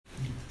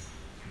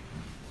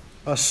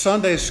A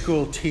Sunday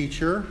school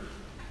teacher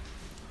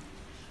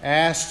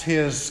asked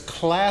his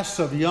class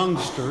of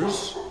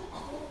youngsters,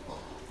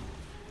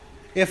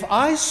 if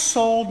I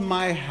sold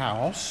my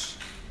house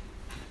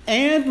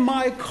and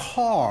my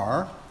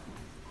car,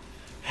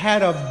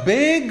 had a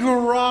big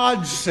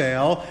garage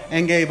sale,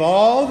 and gave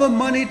all the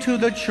money to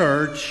the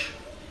church,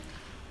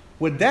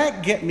 would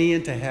that get me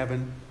into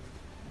heaven?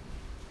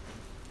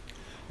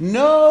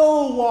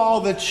 No,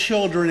 all the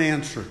children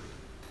answered.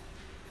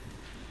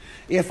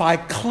 If I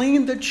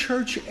cleaned the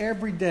church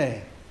every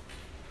day,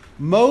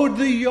 mowed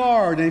the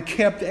yard, and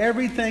kept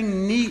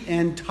everything neat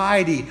and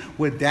tidy,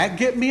 would that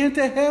get me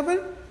into heaven?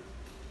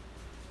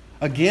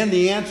 Again,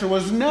 the answer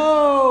was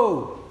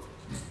no.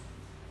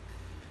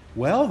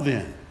 Well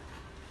then,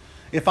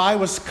 if I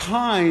was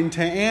kind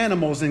to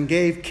animals and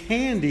gave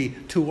candy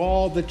to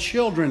all the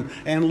children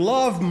and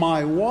loved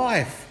my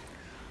wife,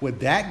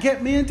 would that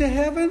get me into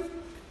heaven?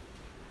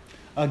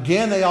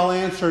 Again, they all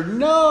answered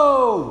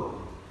no.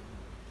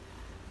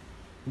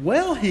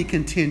 Well, he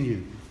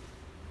continued,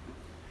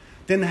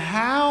 then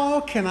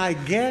how can I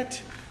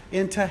get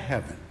into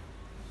heaven?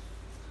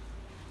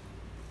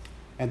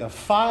 And a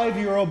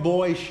 5-year-old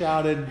boy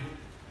shouted,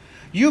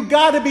 you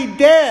got to be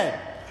dead.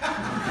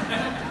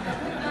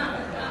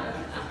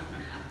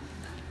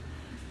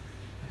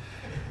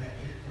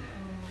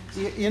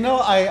 You know,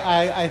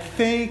 I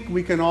think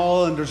we can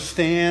all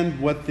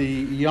understand what the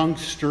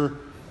youngster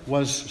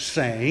was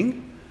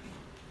saying,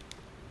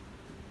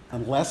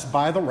 unless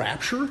by the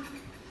rapture.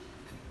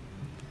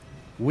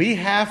 We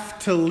have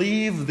to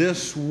leave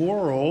this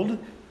world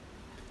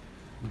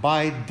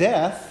by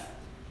death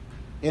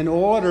in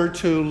order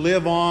to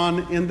live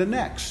on in the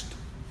next.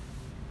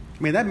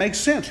 I mean, that makes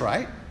sense,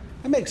 right?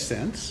 That makes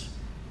sense.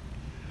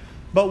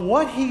 But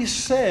what he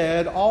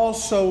said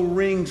also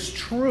rings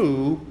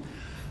true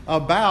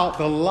about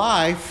the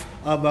life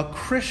of a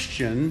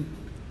Christian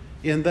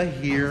in the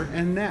here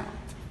and now.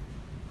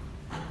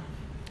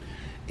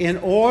 In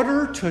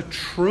order to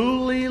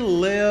truly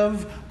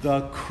live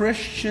the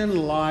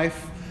Christian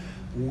life,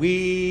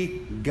 we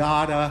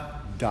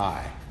gotta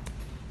die.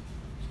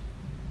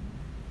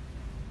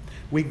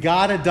 We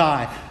gotta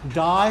die.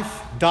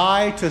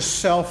 Die to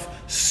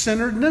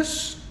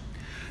self-centeredness.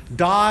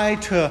 Die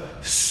to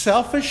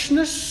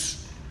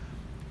selfishness.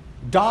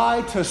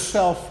 Die to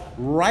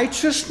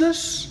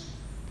self-righteousness.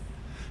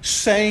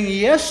 Saying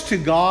yes to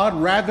God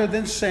rather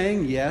than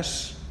saying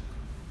yes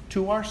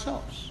to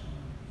ourselves.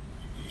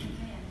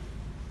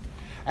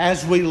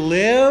 As we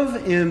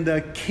live in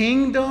the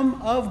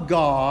kingdom of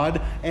God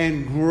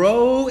and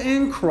grow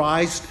in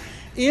Christ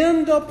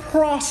in the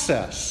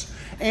process,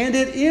 and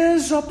it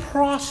is a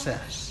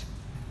process,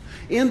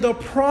 in the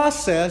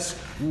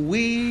process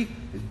we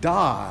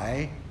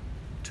die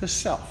to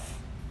self.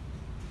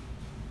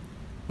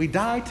 We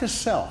die to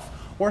self.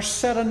 Or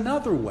said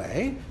another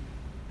way,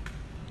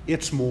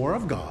 it's more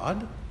of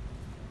God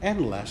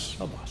and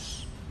less of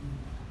us.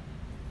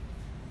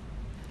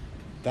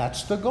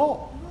 That's the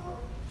goal.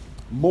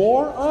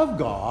 More of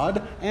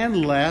God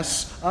and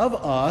less of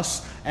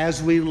us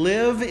as we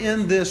live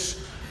in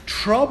this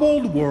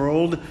troubled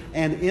world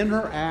and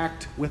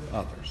interact with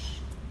others.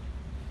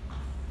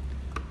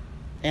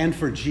 And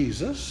for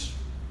Jesus,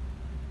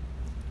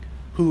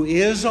 who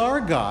is our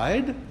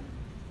guide,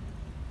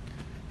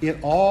 it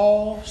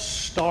all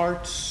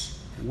starts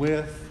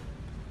with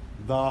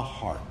the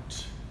heart.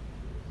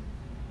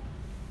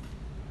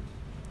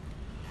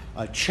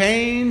 A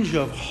change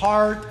of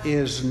heart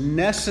is the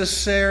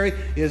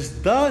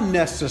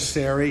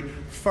necessary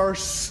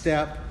first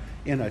step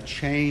in a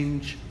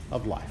change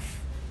of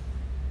life.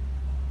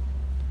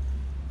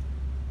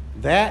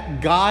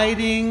 That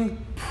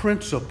guiding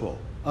principle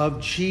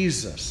of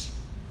Jesus,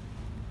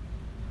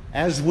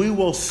 as we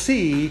will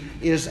see,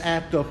 is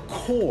at the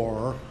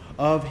core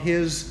of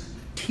his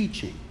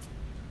teaching.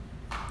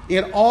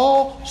 It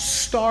all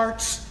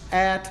starts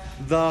at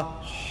the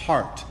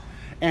heart,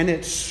 and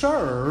it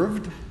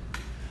served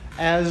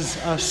as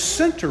a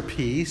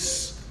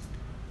centerpiece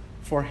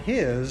for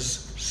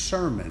his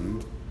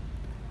Sermon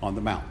on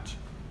the Mount.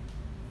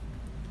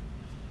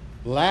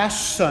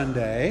 Last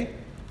Sunday,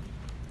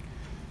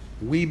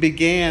 we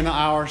began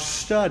our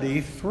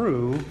study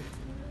through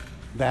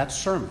that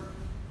sermon.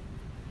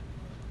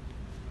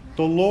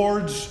 The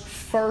Lord's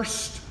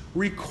first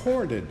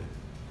recorded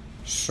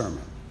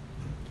sermon.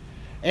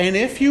 And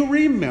if you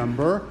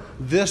remember,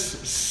 this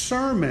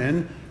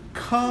sermon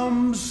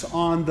comes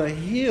on the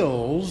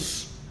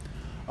heels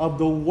of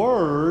the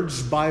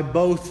words by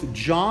both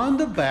John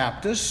the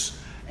Baptist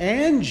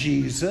and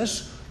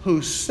Jesus,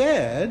 who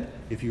said,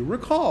 if you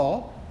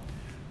recall,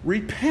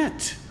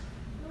 repent,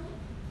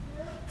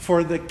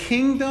 for the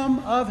kingdom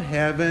of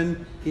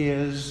heaven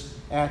is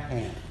at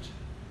hand.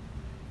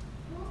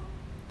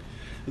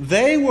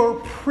 They were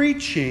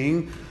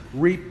preaching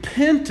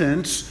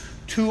repentance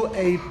to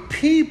a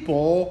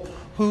people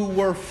who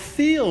were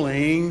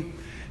feeling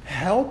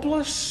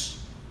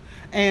helpless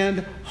and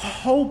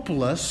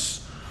hopeless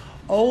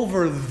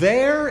over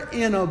their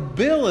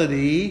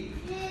inability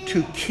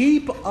to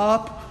keep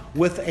up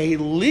with a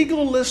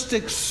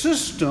legalistic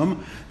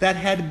system that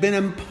had been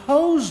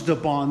imposed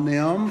upon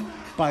them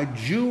by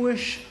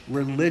Jewish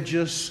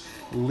religious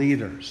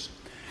leaders.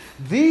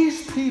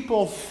 These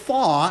people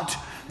thought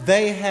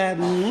they had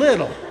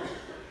little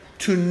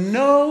to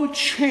no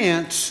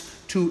chance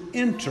to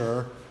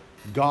enter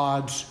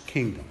God's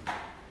kingdom.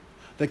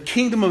 The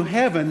kingdom of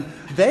heaven,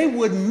 they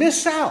would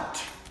miss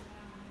out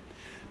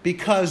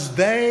because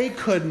they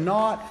could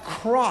not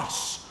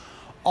cross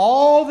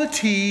all the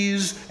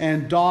T's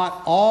and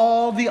dot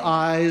all the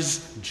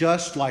I's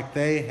just like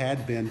they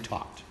had been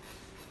taught.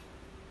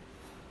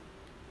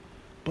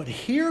 But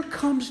here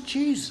comes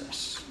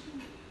Jesus.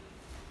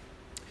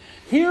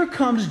 Here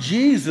comes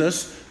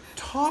Jesus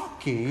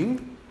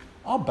talking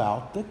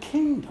about the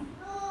kingdom.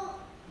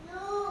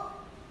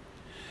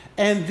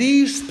 And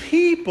these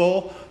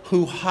people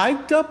who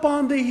hiked up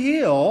on the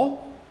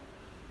hill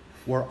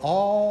were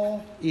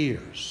all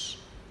ears.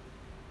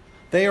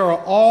 They are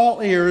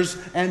all ears,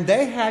 and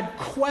they had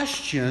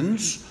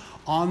questions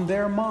on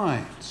their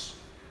minds,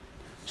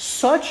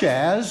 such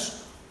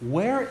as,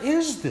 where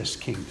is this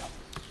kingdom?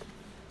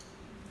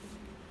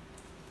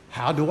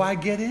 How do I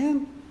get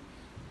in?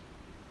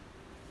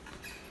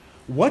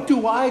 What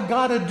do I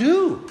got to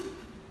do?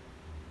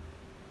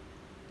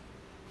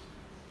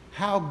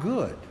 How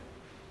good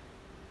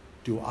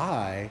do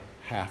I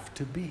have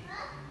to be?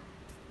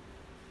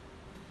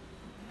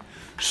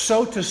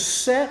 So to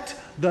set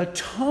the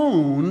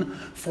tone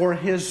for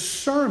his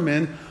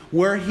sermon,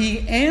 where he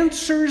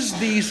answers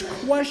these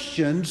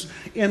questions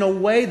in a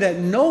way that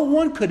no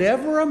one could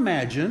ever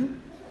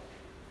imagine,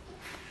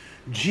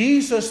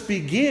 Jesus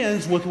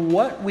begins with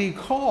what we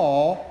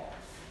call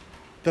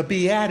the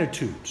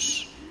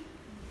Beatitudes.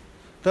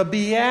 The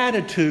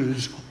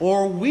Beatitudes,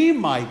 or we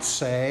might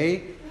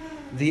say,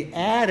 the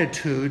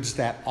attitudes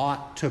that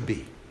ought to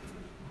be.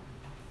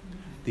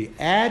 The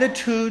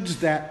attitudes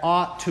that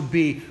ought to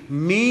be,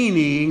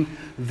 meaning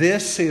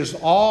this is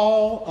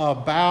all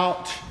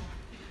about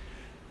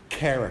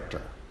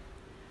character.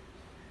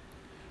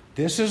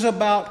 This is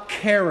about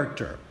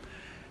character.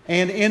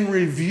 And in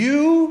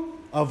review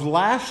of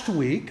last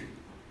week,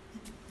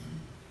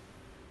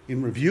 you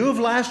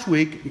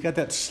got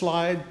that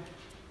slide?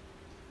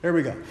 There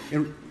we go.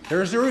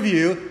 There's the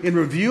review. In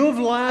review of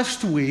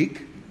last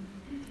week,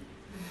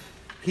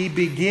 he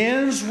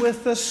begins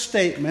with a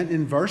statement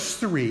in verse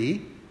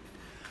 3,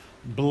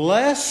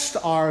 "Blessed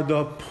are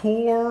the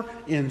poor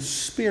in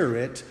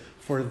spirit,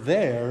 for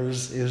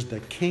theirs is the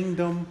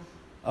kingdom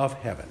of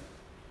heaven."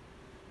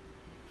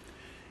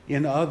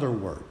 In other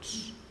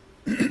words,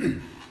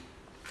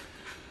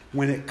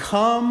 when it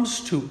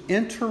comes to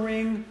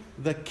entering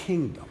the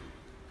kingdom,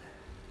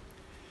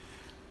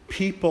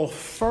 people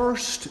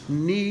first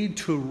need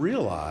to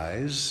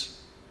realize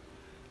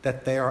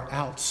that they are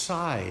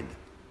outside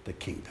the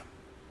kingdom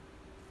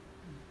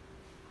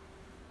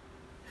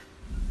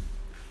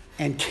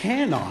and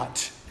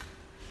cannot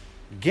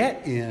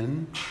get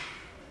in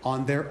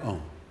on their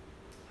own.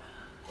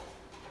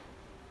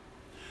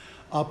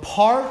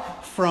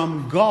 Apart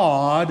from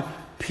God,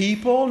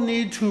 people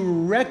need to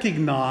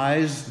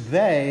recognize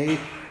they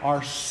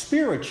are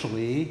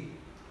spiritually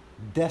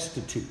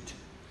destitute.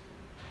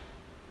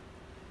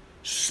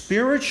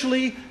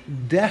 Spiritually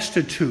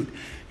destitute,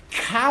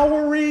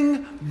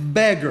 cowering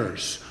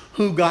beggars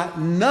who got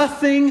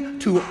nothing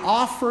to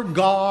offer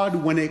God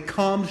when it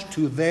comes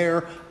to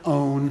their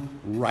own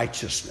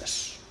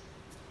righteousness.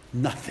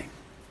 Nothing.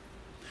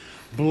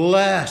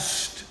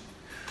 Blessed,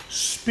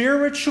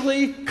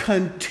 spiritually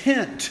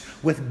content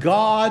with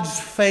God's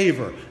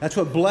favor. That's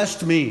what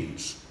blessed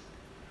means.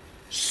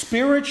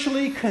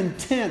 Spiritually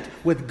content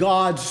with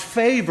God's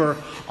favor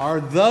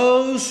are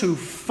those who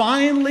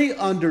finally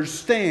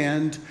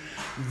understand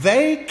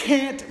they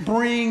can't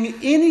bring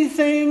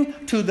anything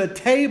to the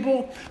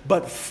table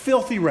but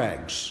filthy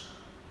rags.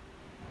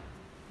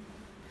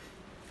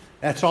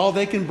 That's all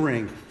they can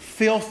bring,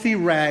 filthy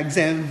rags,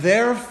 and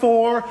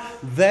therefore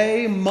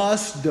they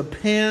must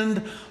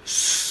depend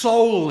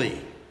solely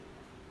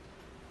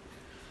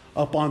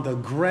upon the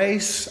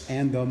grace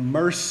and the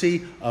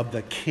mercy of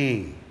the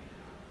King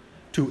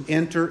to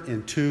enter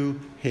into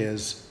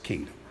his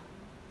kingdom.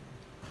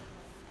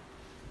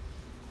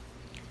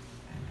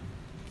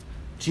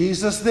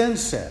 Jesus then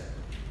said,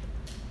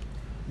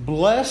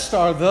 "Blessed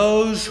are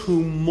those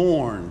who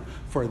mourn,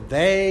 for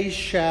they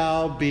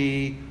shall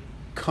be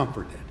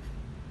comforted."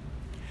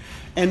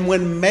 And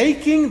when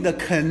making the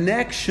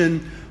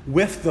connection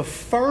with the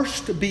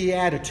first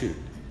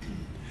beatitude,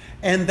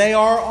 and they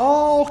are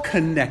all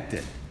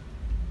connected,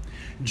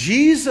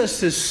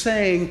 Jesus is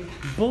saying,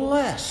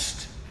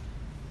 blessed,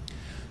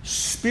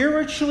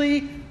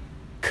 spiritually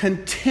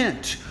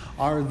content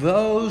are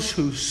those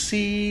who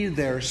see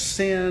their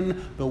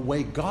sin the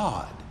way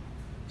God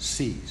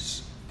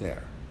sees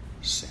their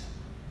sin.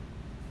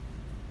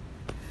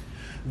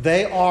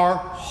 They are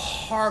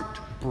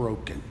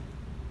heartbroken.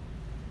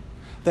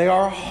 They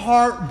are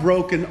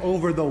heartbroken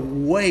over the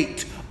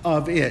weight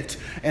of it,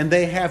 and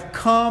they have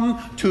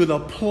come to the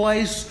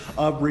place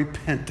of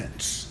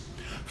repentance.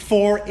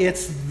 For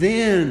it's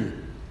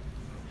then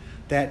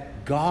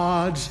that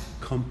God's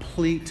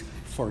complete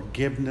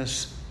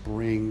forgiveness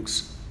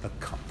brings the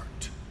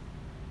comfort.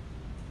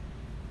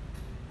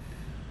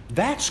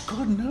 That's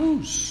good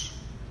news.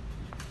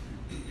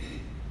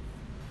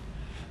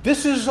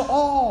 This is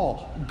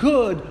all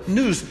good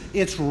news.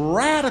 It's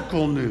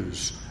radical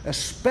news,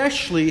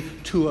 especially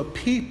to a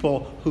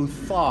people who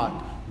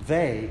thought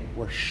they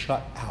were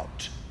shut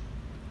out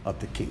of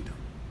the kingdom.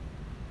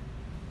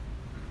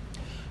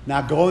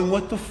 Now, going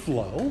with the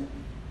flow,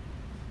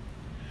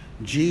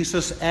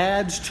 Jesus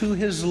adds to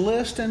his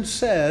list and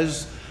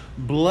says,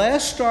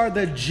 "Blessed are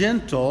the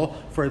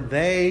gentle, for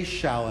they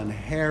shall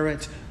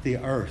inherit the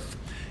earth."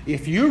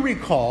 If you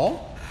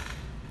recall,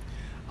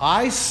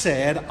 I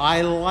said I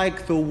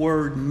like the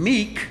word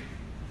meek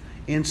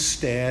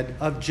instead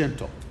of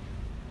gentle,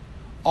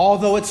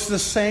 although it's the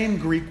same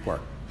Greek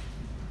word.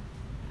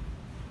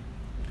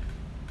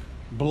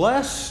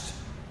 Blessed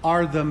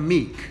are the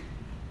meek.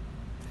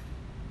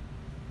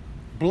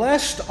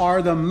 Blessed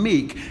are the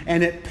meek,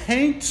 and it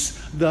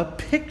paints the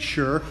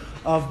picture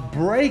of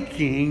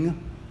breaking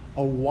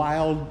a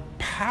wild,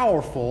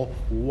 powerful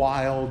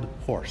wild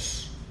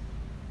horse.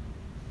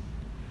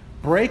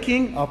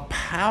 Breaking a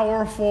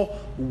powerful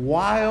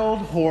wild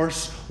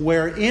horse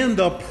where in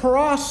the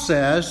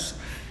process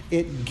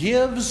it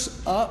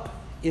gives up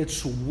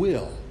its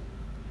will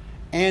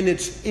and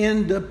its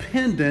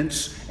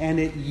independence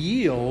and it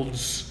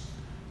yields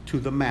to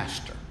the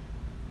master.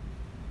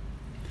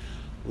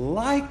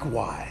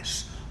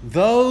 Likewise,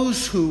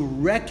 those who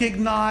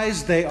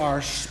recognize they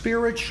are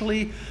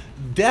spiritually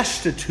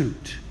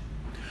destitute,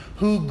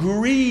 who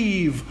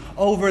grieve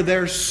over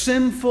their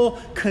sinful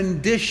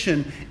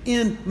condition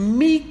in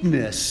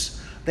meekness,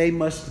 they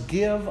must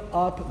give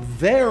up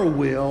their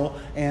will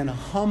and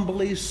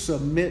humbly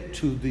submit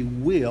to the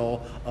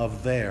will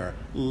of their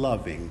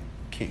loving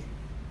King.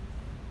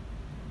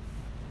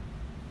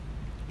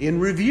 In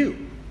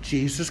review,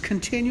 Jesus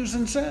continues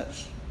and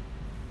says,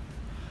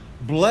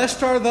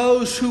 "Blessed are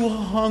those who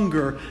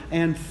hunger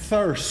and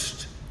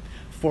thirst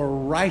for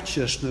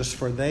righteousness,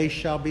 for they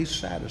shall be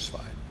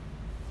satisfied."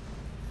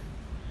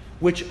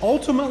 Which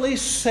ultimately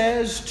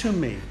says to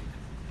me,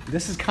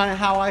 this is kind of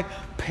how I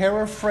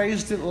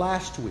paraphrased it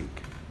last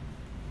week.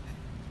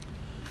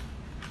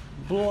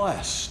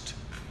 Blessed,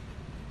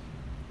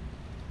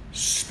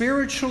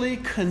 spiritually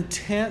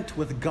content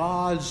with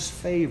God's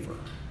favor,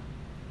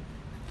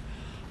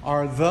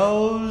 are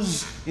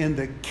those in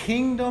the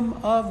kingdom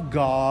of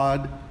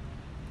God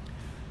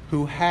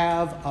who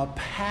have a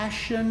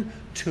passion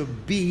to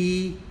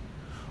be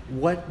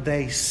what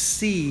they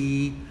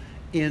see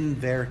in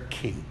their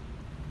King.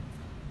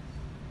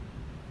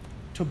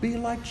 To be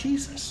like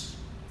Jesus.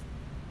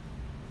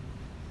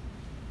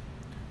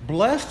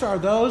 Blessed are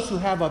those who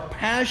have a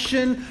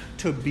passion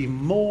to be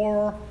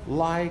more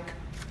like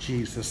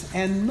Jesus,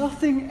 and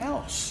nothing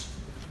else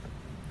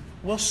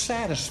will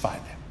satisfy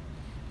them.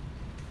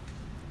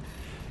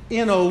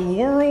 In a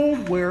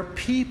world where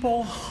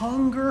people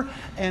hunger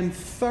and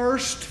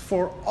thirst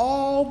for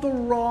all the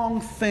wrong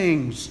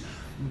things,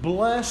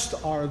 blessed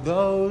are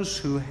those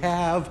who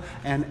have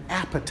an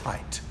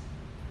appetite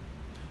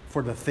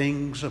for the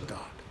things of God.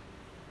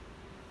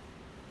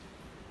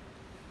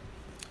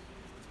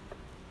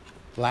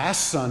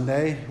 Last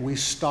Sunday, we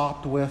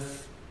stopped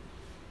with,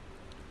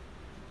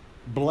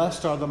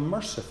 "Blessed are the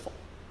merciful,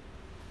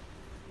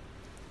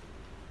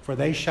 for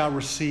they shall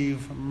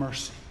receive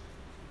mercy."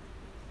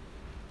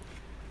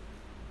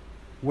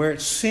 Where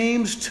it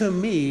seems to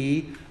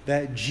me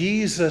that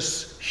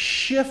Jesus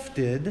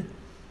shifted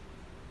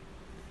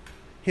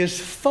his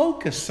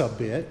focus a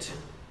bit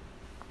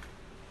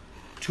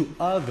to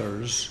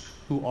others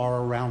who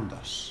are around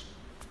us.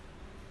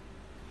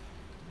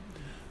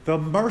 The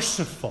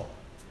merciful,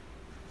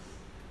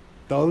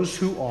 those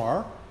who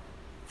are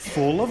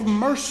full of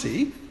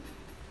mercy,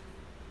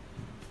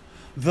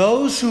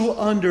 those who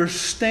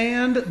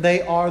understand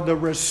they are the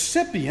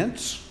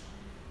recipients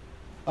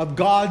of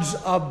God's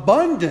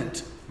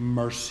abundant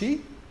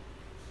mercy,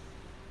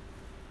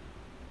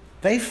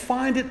 they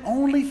find it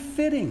only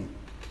fitting.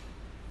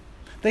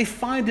 They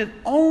find it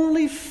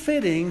only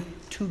fitting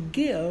to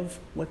give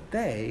what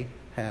they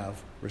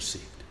have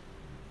received.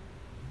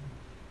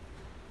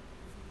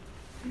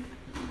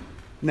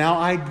 Now,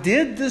 I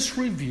did this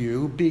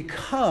review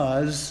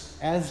because,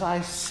 as I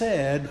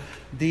said,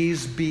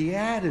 these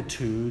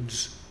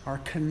Beatitudes are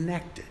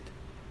connected.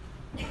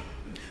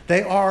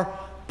 They are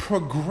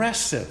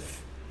progressive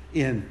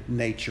in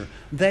nature.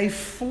 They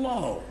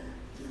flow.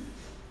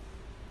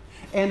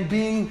 And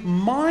being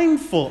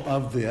mindful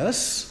of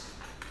this,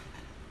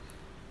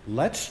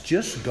 let's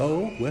just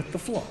go with the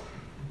flow.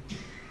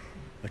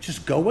 Let's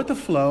just go with the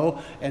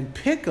flow and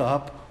pick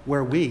up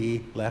where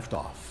we left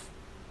off.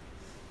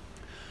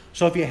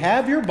 So if you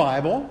have your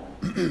Bible,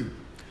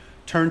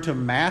 turn to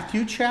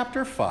Matthew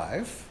chapter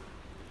 5.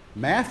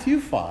 Matthew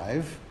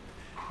 5,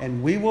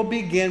 and we will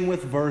begin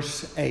with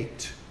verse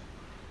 8.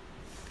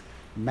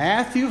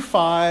 Matthew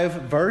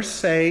 5,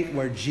 verse 8,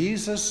 where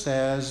Jesus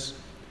says,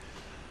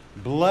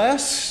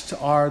 "Blessed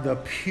are the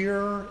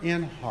pure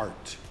in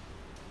heart,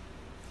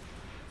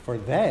 for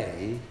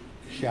they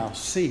shall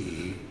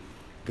see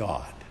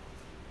God.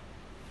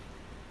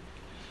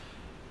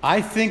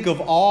 I think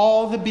of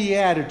all the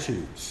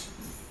Beatitudes,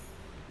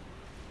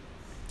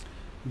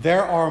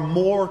 there are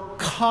more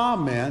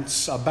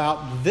comments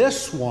about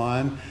this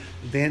one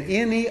than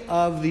any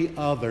of the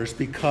others,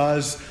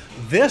 because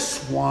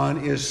this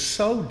one is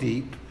so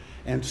deep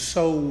and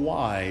so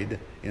wide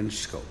in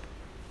scope.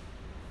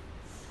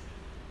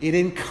 It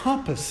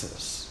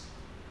encompasses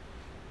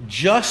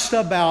just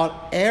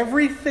about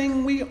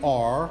everything we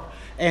are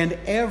and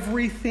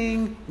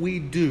everything we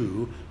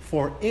do,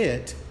 for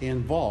it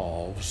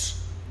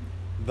involves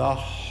the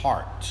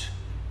heart.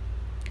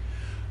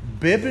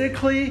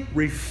 Biblically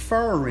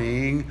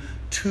referring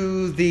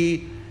to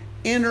the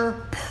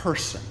inner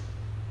person.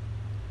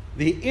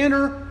 The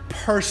inner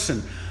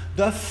person,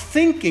 the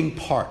thinking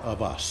part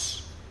of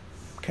us.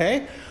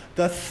 Okay?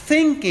 The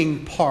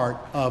thinking part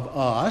of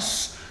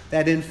us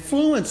that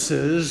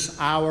influences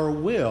our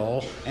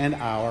will and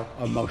our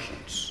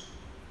emotions.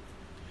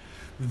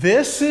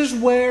 This is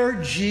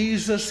where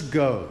Jesus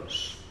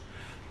goes,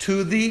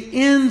 to the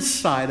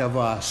inside of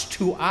us,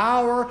 to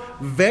our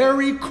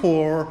very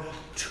core,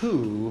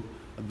 to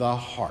the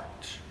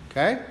heart.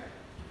 Okay?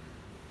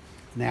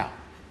 Now,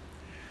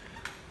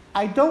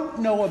 I don't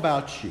know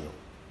about you,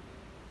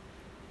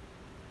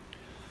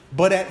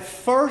 but at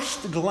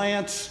first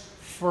glance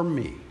for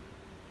me,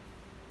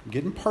 I'm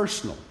getting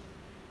personal.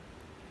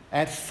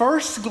 At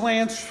first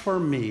glance for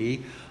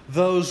me,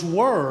 those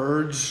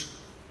words,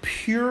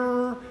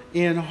 pure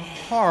in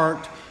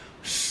heart,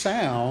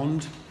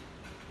 sound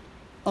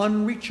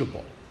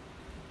unreachable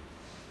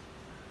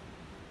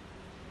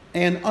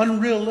and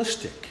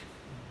unrealistic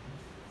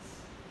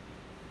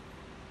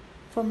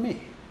for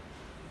me.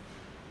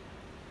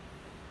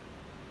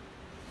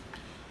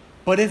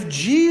 But if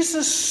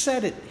Jesus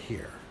said it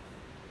here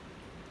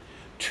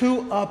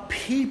to a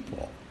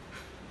people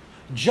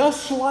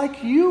just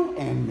like you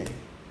and me,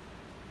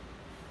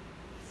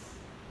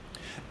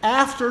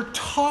 after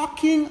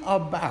talking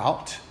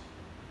about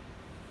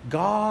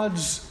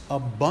God's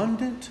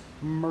abundant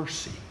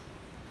mercy,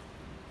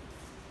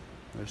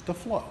 there's the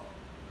flow.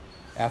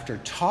 After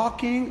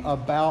talking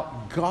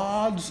about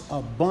God's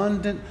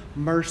abundant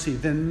mercy,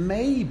 then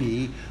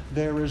maybe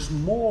there is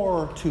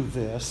more to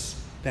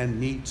this than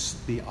meets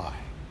the eye.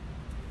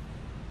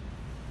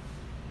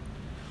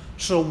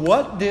 So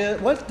what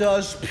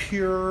does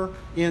pure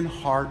in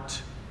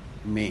heart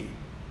mean?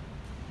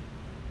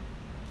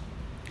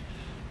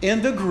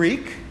 In the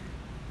Greek,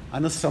 I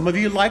know some of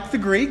you like the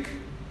Greek.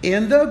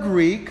 In the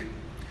Greek,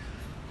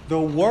 the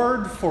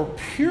word for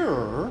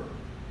pure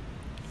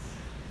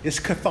is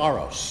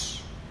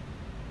katharos.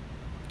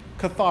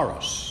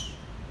 Katharos.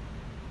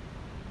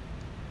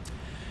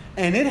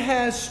 And it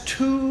has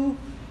two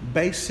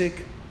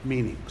basic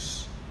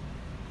meanings.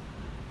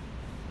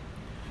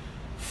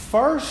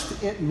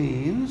 First, it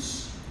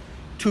means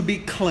to be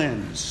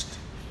cleansed.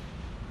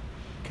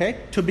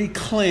 Okay? To be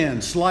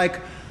cleansed, like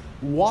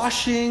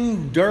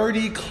washing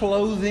dirty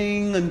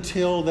clothing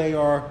until they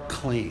are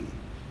clean.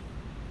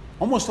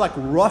 Almost like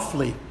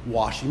roughly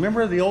washing.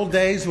 Remember the old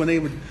days when they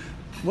would,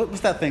 what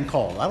was that thing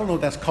called? I don't know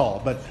what that's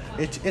called, but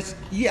it's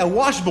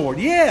washboard.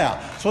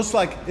 Yeah. So it's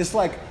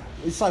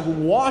like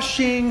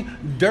washing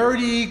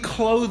dirty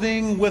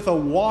clothing with a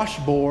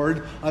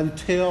washboard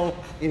until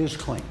it is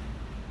clean.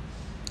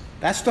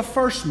 That's the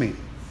first meaning.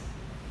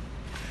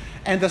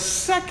 And the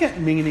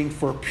second meaning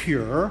for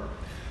pure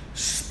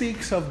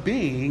speaks of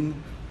being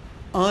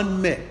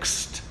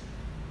unmixed.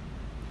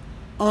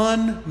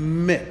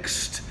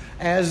 Unmixed,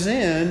 as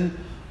in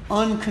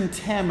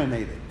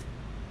uncontaminated.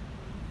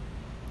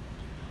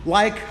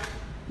 Like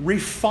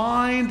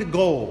refined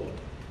gold.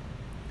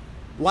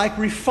 Like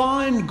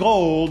refined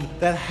gold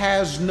that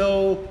has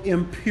no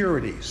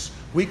impurities.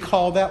 We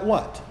call that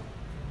what?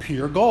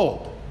 Pure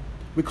gold.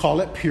 We call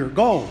it pure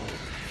gold.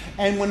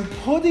 And when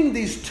putting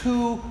these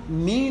two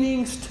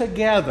meanings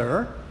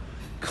together,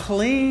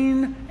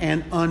 clean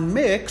and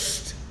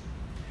unmixed,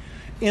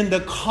 in the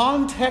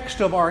context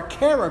of our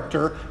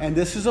character, and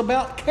this is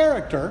about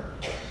character,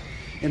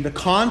 in the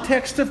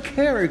context of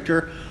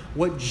character,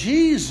 what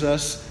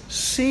Jesus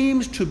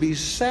seems to be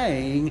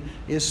saying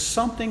is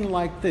something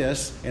like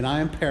this, and I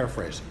am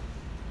paraphrasing.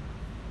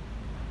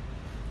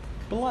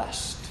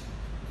 Blessed.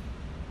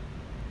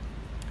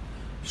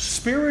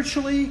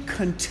 Spiritually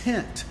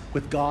content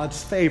with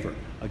God's favor.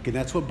 Again,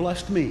 that's what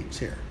blessed means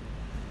here.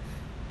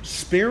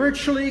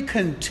 Spiritually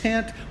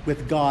content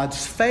with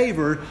God's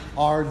favor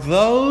are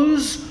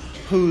those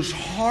whose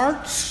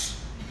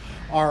hearts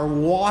are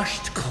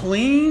washed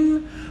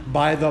clean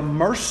by the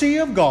mercy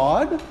of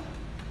God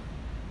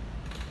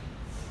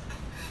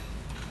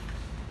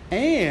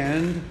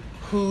and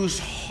whose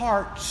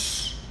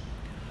hearts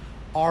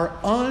are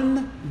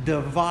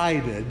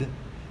undivided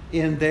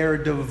in their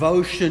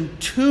devotion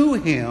to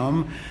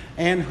Him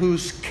and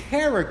whose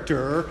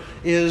character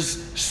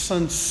is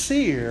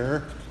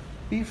sincere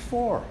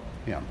before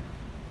Him.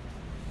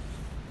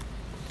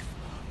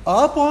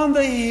 Up on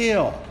the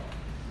hill,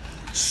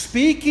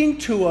 Speaking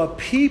to a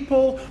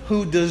people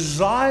who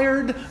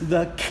desired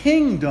the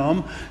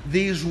kingdom,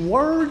 these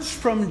words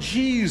from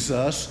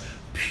Jesus,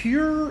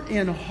 pure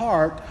in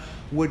heart,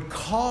 would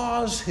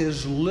cause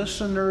his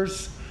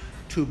listeners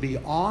to be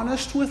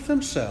honest with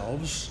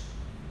themselves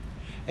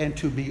and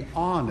to be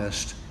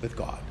honest with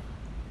God.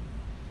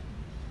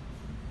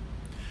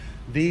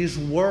 These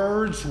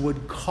words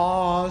would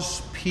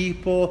cause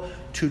people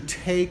to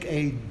take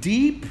a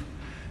deep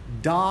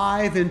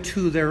dive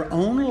into their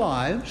own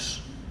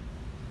lives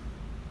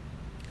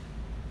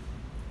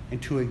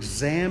and to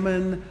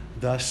examine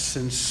the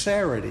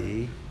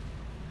sincerity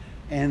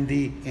and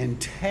the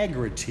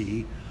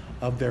integrity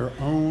of their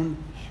own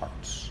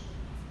hearts,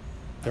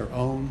 their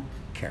own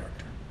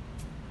character.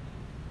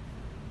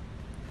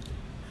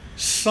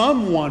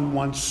 Someone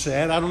once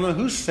said, I don't know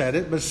who said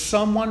it, but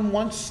someone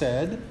once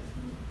said,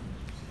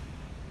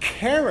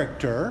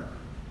 character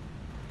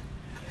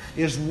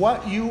is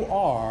what you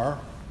are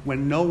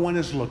when no one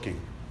is looking.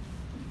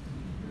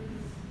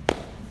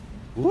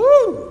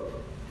 Woo!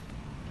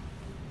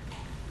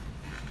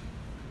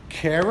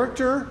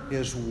 Character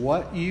is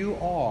what you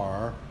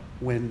are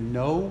when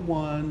no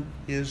one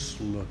is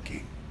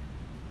looking.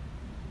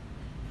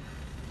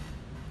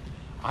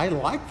 I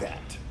like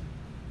that.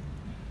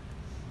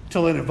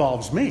 Till it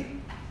involves me.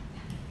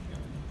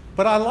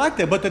 But I like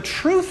that. But the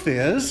truth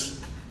is,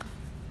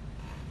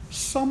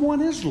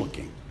 someone is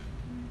looking.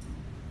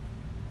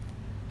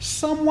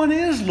 Someone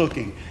is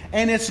looking.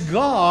 And it's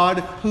God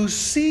who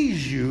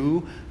sees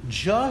you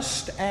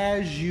just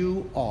as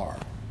you are.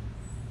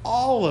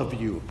 All of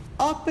you,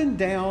 up and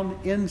down,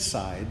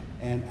 inside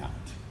and out.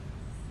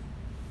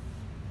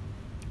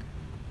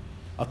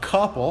 A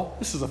couple,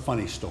 this is a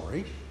funny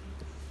story.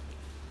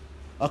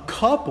 A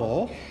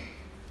couple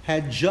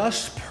had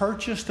just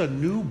purchased a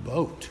new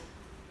boat.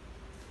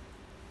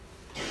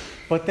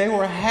 But they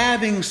were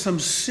having some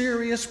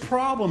serious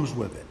problems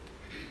with it.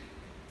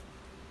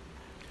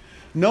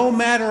 No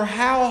matter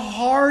how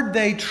hard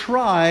they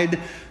tried,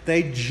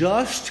 they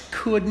just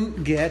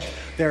couldn't get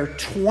their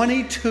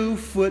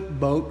 22-foot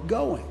boat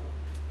going.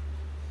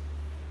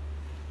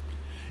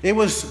 It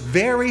was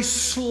very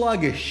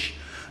sluggish.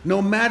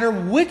 No matter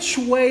which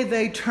way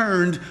they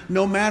turned,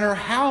 no matter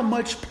how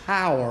much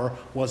power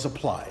was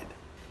applied.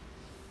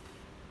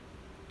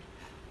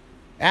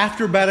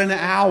 After about an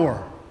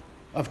hour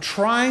of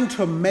trying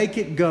to make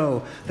it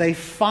go, they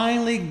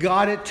finally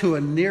got it to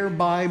a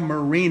nearby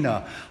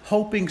marina,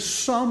 hoping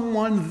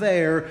someone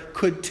there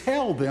could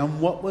tell them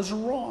what was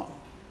wrong.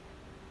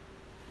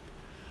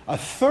 A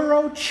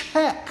thorough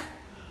check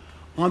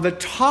on the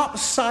top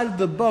side of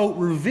the boat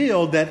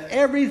revealed that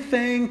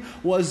everything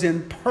was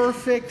in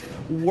perfect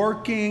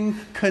working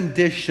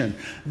condition.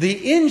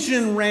 The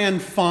engine ran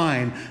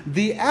fine,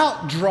 the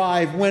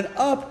outdrive went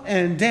up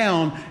and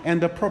down,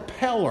 and the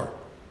propeller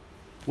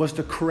was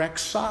the correct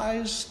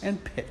size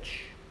and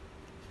pitch.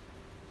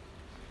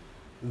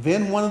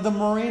 Then one of the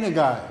marina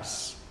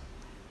guys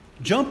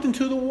jumped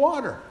into the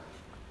water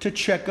to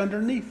check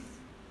underneath.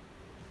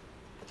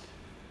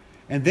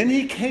 And then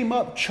he came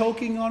up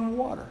choking on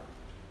water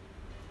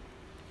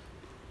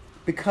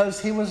because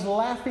he was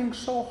laughing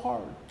so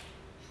hard.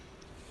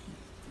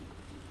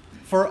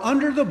 For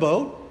under the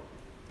boat,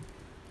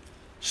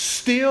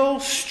 still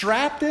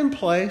strapped in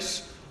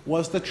place,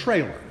 was the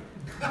trailer.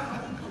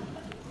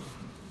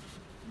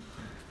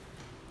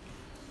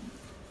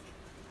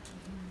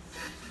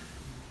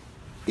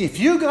 If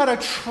you got a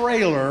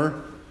trailer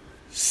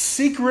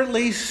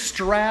secretly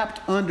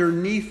strapped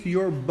underneath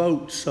your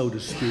boat, so to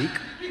speak,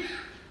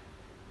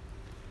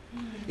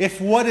 if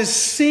what is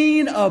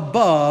seen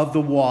above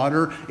the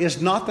water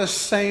is not the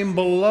same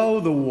below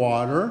the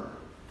water,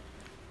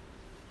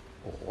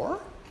 or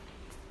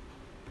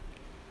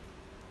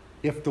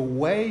if the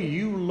way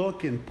you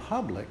look in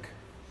public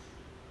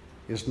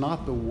is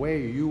not the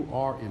way you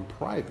are in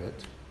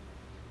private,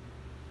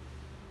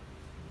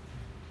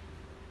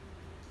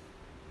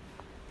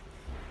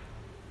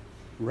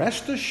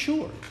 rest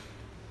assured,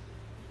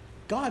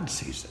 God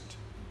sees it.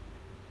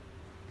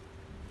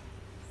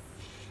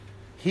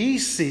 He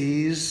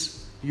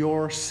sees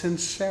your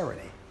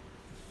sincerity.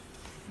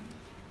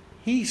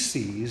 He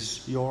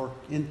sees your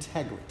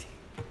integrity.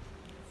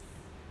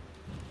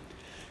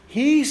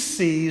 He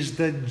sees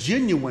the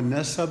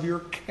genuineness of your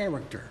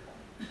character.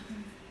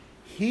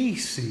 He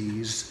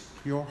sees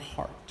your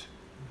heart.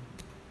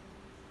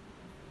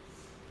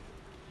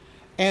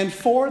 And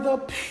for the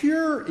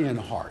pure in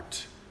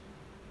heart,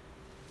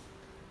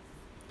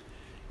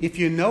 if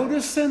you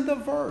notice in the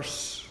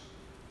verse,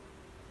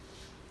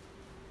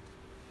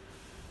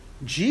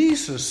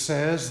 Jesus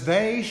says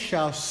they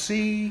shall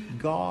see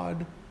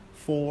God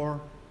for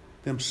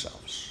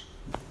themselves.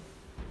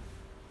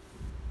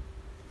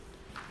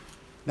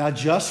 Now,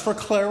 just for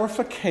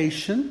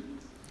clarification,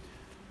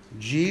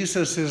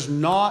 Jesus is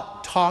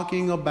not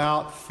talking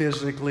about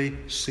physically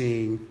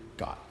seeing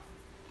God,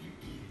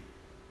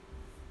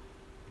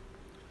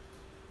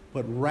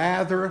 but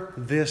rather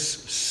this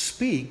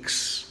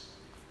speaks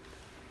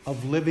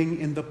of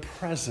living in the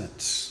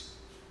presence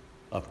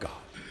of God.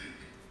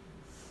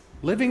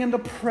 living in the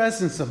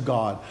presence of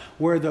God,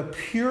 where the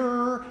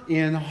pure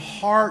in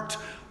heart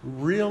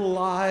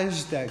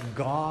realize that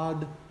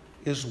God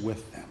is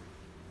with them.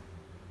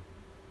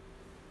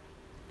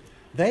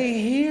 They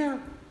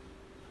hear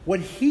what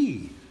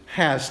He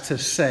has to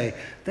say.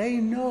 They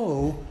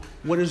know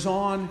what is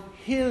on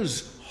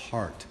His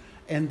heart,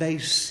 and they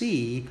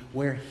see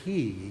where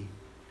He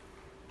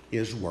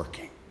is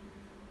working.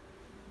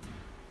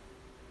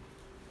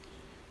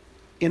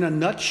 In a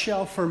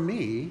nutshell, for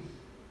me,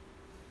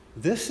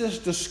 this is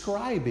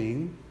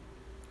describing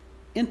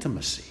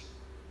intimacy.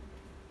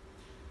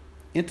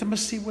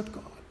 Intimacy with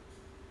God.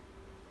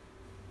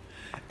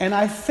 And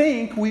I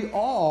think we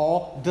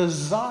all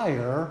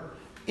desire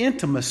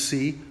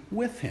intimacy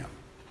with Him.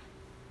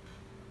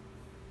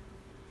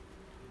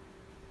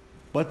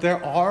 But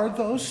there are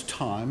those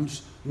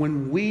times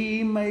when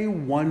we may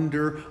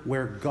wonder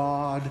where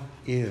God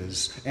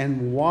is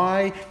and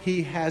why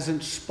He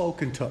hasn't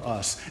spoken to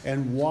us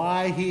and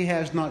why He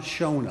has not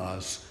shown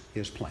us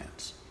His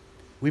plans.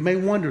 We may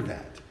wonder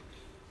that.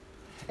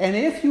 And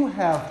if you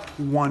have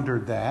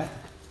wondered that,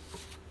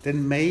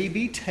 then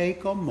maybe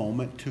take a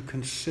moment to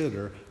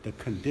consider the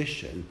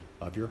condition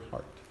of your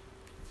heart.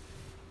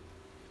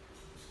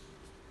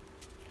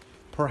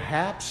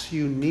 Perhaps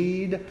you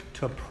need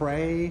to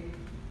pray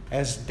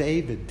as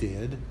David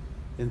did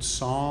in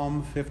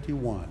Psalm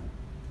 51,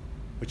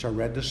 which I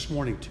read this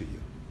morning to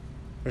you.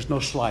 There's no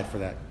slide for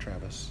that,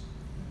 Travis.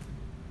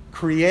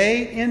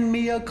 Create in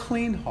me a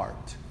clean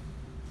heart,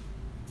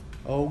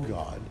 O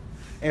God,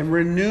 and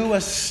renew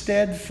a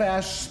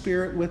steadfast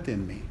spirit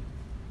within me.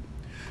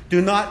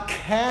 Do not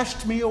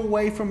cast me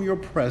away from your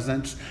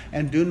presence,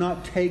 and do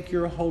not take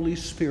your Holy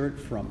Spirit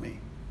from me.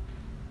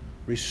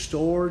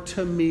 Restore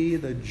to me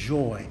the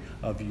joy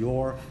of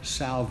your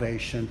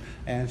salvation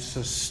and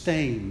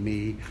sustain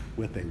me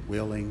with a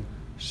willing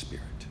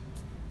spirit.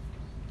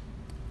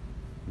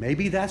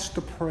 Maybe that's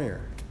the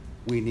prayer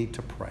we need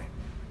to pray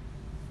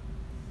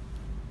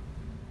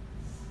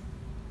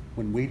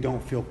when we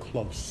don't feel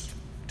close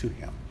to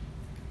Him.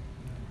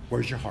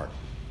 Where's your heart?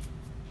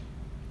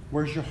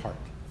 Where's your heart?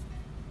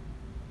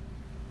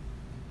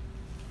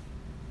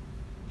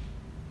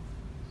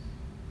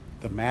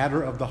 The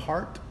matter of the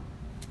heart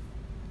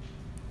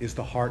is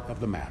the heart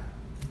of the matter.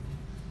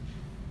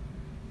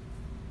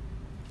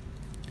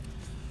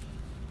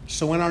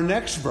 So in our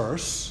next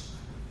verse,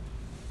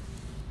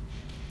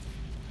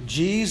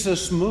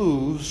 Jesus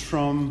moves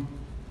from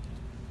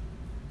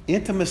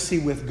intimacy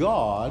with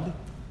God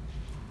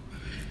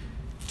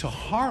to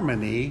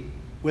harmony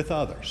with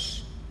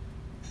others.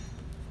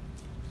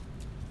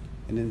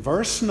 And in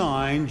verse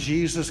 9,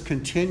 Jesus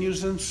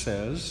continues and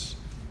says,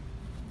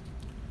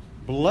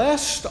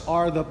 "Blessed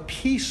are the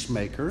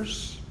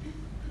peacemakers,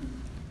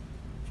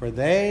 for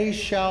they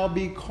shall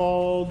be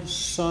called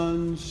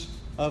sons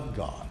of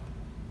God.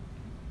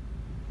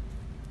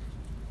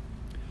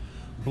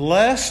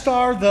 Blessed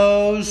are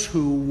those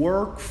who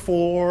work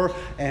for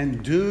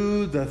and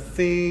do the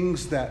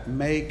things that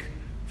make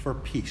for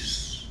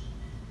peace.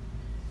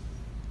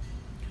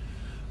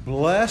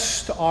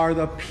 Blessed are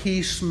the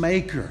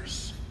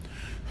peacemakers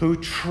who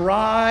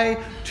try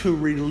to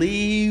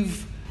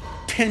relieve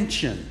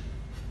tension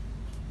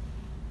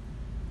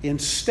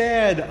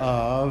instead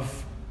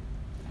of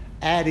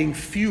adding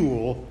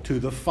fuel to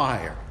the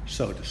fire,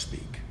 so to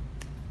speak.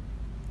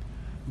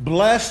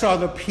 Blessed are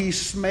the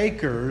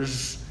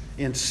peacemakers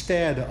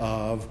instead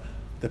of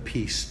the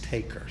peace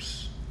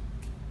takers."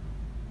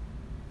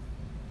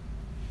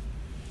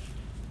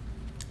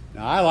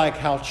 Now, I like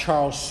how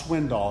Charles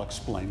Swindoll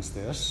explains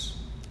this.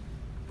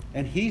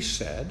 And he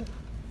said,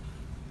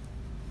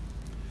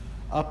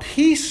 "A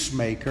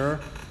peacemaker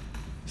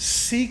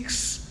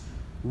seeks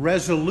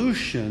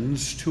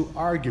resolutions to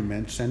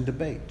arguments and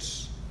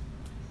debates.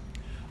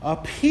 A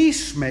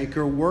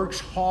peacemaker works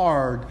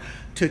hard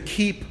to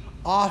keep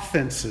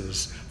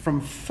offenses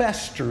from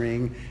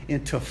festering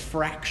into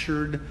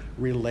fractured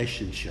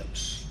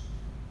relationships.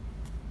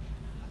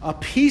 A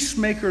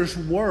peacemaker's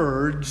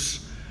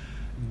words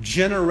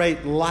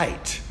generate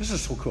light." This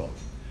is so cool.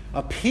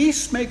 A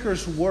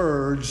peacemaker's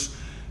words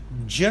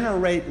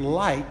generate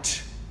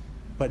light,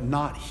 but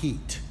not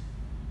heat.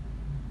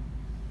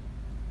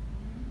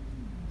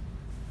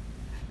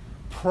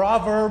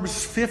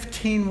 Proverbs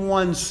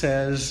 15:1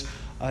 says,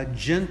 "A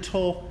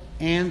gentle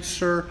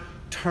answer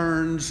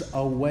turns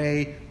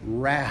away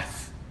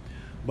wrath,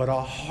 but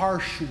a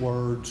harsh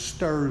word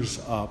stirs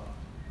up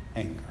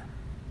anger."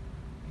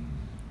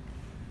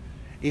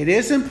 It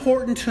is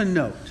important to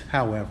note,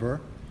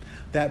 however,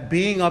 that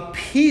being a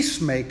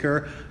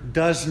peacemaker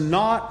does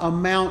not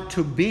amount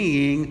to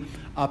being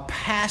a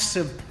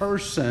passive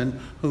person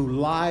who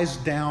lies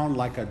down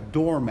like a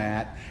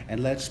doormat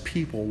and lets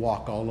people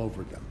walk all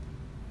over them.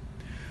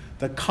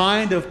 The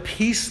kind of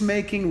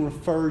peacemaking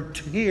referred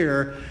to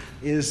here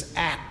is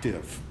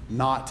active,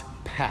 not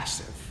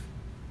passive.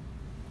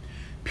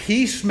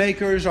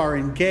 Peacemakers are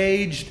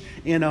engaged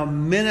in a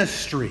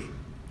ministry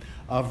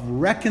of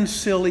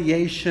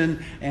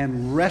reconciliation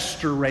and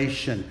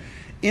restoration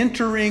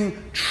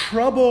entering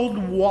troubled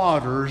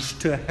waters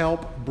to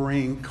help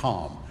bring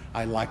calm.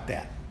 I like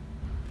that.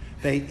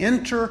 They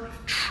enter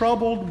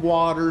troubled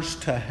waters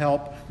to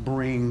help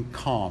bring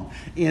calm.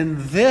 In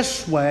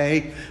this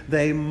way,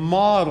 they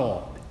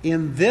model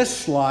in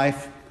this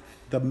life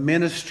the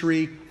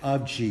ministry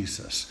of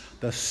Jesus,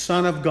 the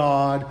Son of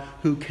God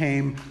who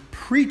came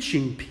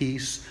preaching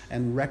peace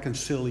and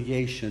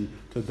reconciliation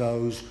to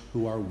those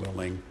who are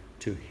willing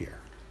to hear.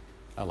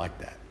 I like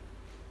that.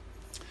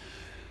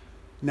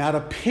 Now,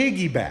 to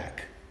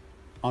piggyback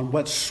on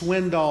what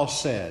Swindoll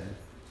said,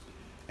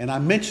 and I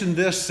mentioned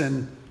this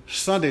in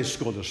Sunday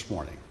school this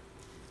morning.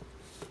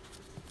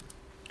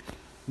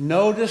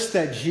 Notice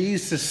that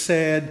Jesus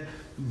said,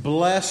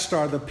 "Blessed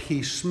are the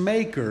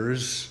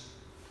peacemakers,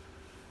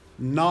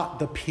 not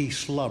the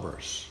peace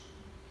lovers."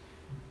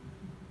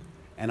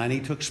 And I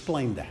need to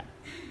explain that.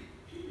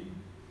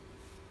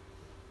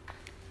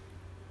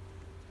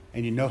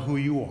 And you know who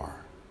you are.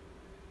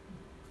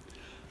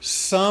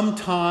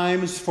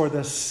 Sometimes for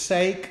the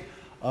sake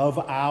of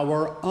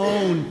our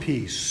own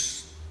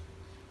peace.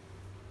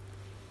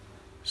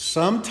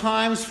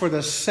 Sometimes for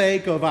the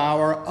sake of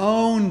our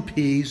own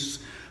peace,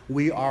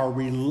 we are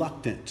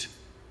reluctant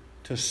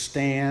to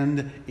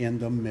stand in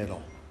the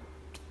middle.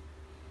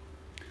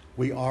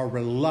 We are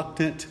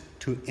reluctant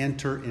to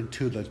enter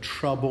into the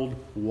troubled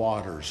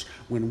waters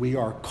when we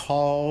are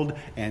called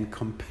and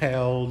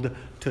compelled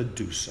to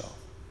do so.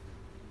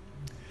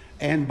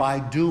 And by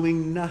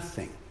doing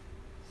nothing,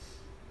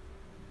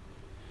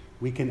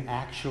 we can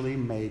actually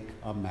make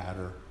a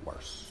matter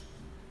worse.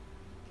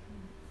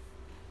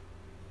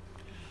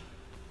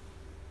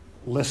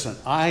 Listen,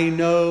 I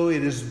know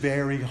it is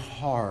very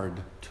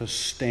hard to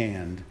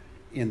stand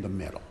in the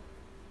middle.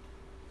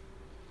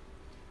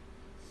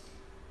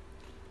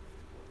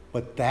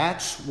 But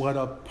that's what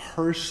a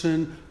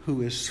person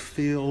who is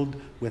filled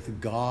with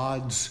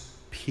God's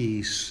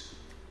peace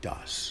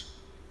does.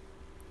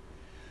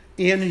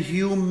 In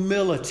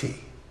humility,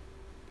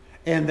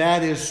 and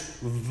that is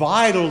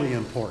vitally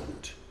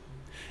important.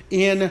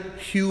 In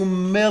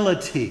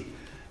humility,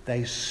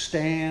 they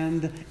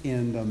stand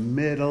in the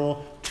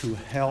middle to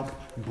help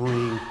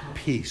bring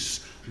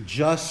peace,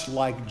 just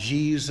like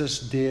Jesus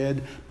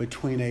did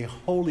between a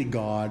holy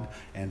God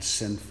and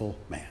sinful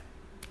man.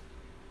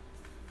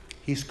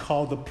 He's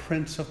called the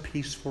Prince of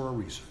Peace for a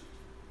reason.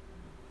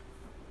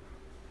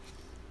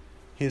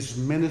 His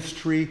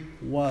ministry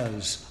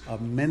was a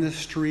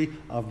ministry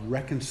of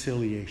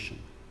reconciliation.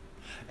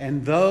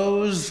 And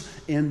those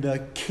in the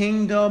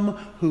kingdom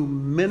who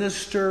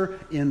minister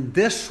in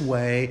this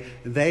way,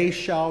 they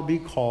shall be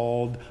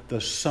called the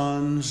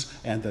sons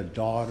and the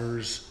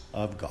daughters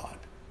of God.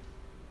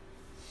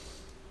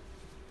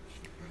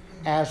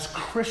 As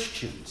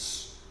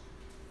Christians,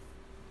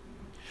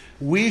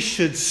 we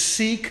should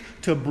seek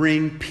to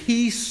bring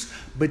peace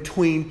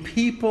between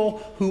people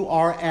who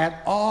are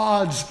at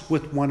odds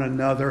with one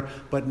another.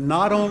 But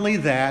not only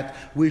that,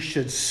 we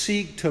should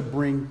seek to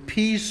bring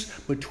peace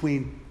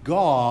between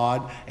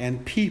God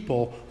and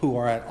people who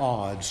are at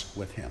odds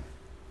with Him.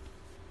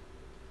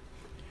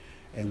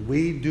 And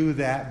we do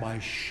that by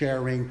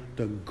sharing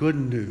the good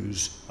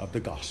news of the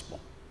gospel.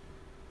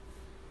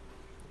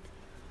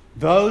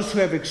 Those who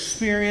have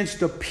experienced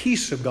the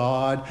peace of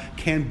God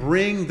can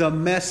bring the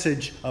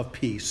message of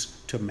peace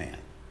to man.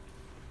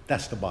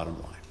 That's the bottom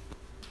line.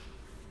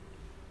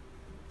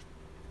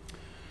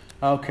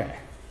 Okay.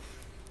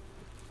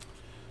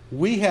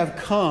 We have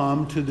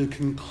come to the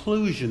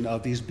conclusion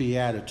of these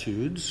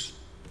Beatitudes,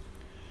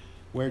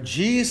 where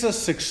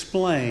Jesus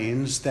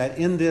explains that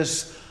in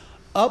this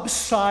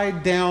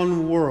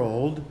upside-down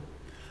world,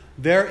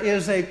 there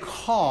is a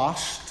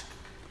cost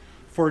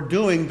for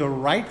doing the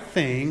right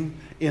thing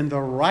in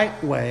the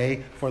right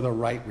way for the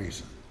right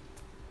reason.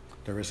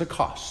 There is a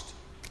cost.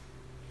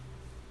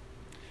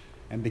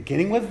 And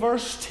beginning with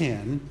verse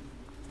 10,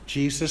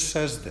 Jesus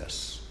says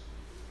this: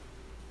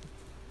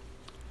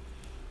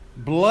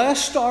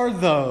 "Blessed are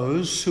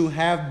those who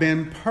have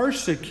been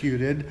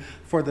persecuted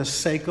for the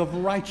sake of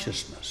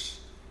righteousness,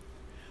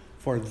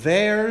 for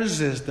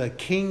theirs is the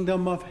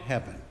kingdom of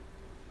heaven.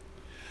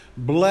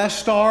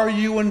 Blessed are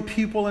you when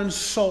people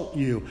insult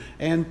you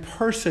and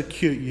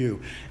persecute you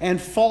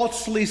and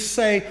falsely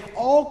say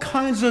all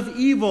kinds of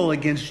evil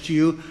against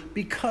you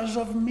because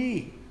of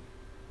me.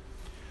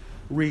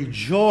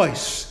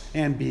 Rejoice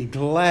and be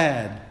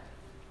glad,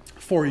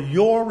 for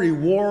your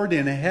reward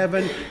in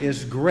heaven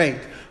is great.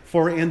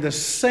 For in the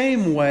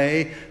same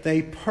way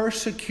they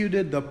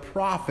persecuted the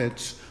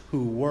prophets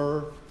who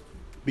were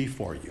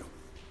before you."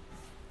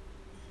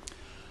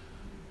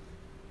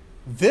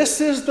 This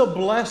is the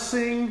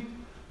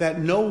blessing that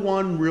no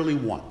one really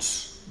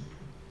wants.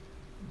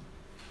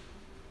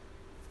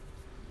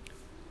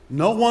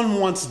 No one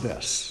wants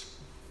this.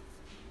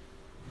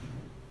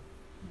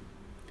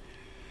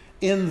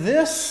 In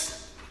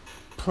this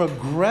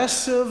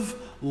progressive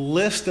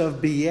list of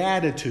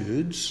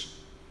Beatitudes,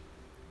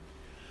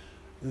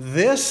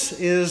 this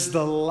is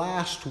the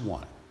last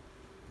one.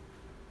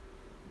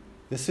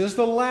 This is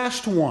the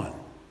last one,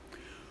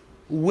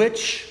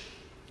 which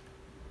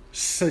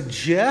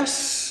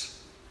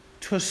suggests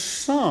to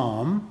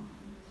some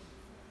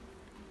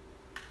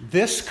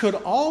this could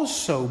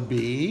also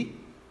be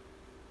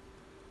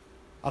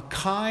a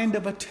kind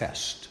of a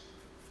test.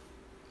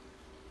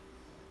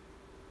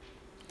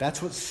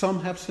 That's what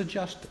some have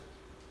suggested.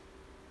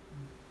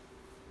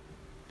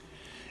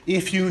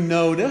 If you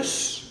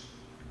notice,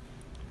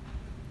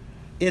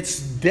 it's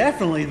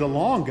definitely the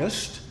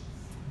longest,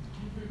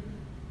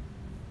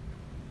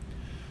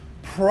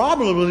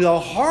 probably the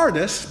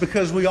hardest,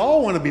 because we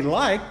all want to be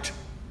liked.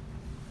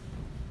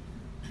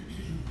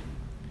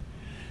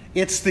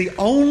 It's the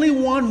only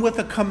one with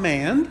a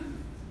command.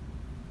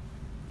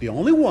 The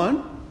only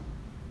one.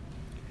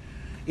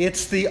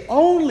 It's the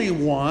only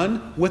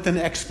one with an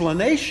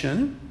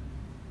explanation.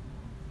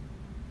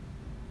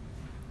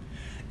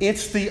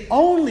 It's the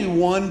only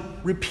one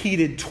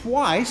repeated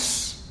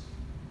twice.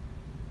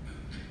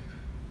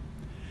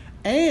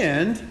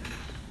 And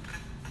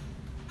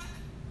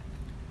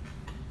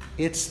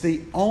it's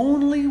the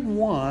only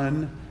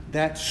one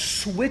that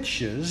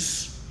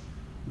switches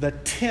the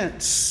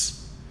tense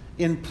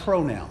in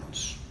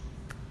pronouns.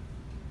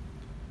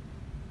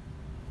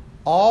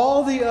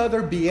 All the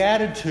other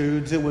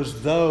Beatitudes, it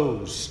was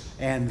those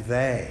and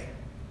they.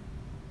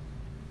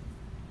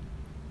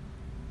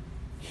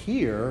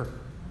 Here,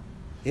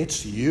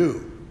 it's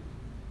you.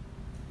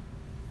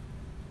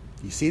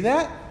 You see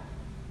that?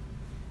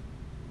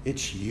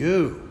 It's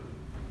you.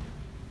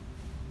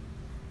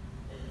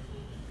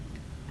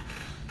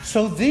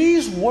 So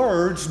these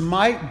words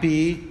might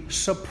be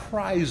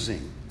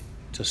surprising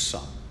to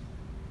some.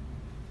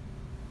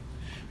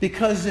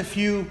 Because if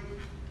you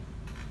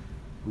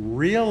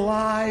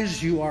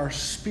realize you are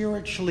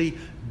spiritually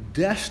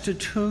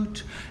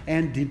destitute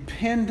and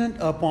dependent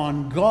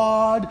upon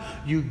God,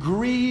 you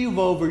grieve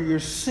over your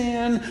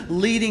sin,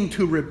 leading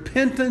to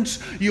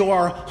repentance, you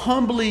are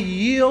humbly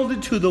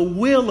yielded to the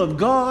will of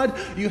God,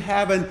 you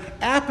have an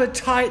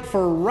appetite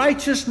for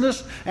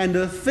righteousness and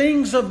the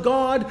things of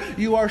God,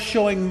 you are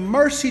showing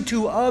mercy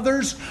to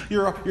others,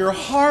 your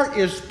heart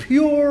is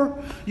pure,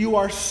 you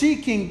are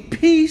seeking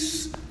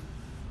peace,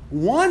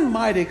 one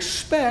might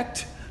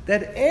expect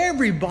that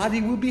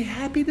everybody will be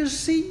happy to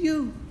see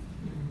you.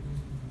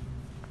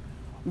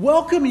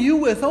 Welcome you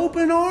with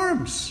open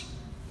arms.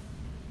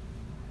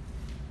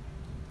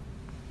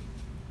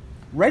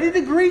 Ready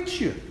to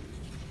greet you.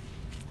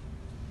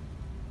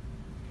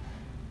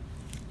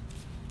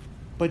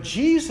 But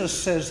Jesus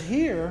says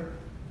here,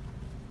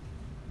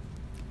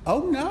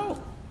 oh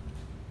no.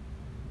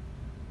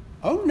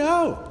 Oh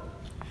no.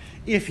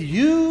 If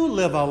you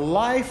live a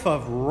life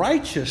of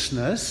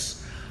righteousness,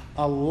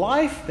 a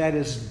life that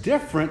is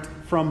different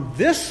from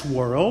this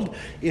world,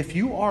 if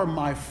you are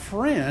my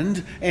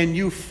friend and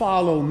you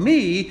follow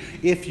me,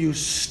 if you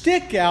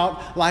stick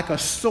out like a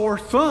sore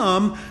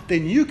thumb,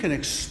 then you can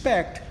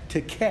expect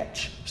to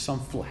catch some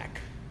flack.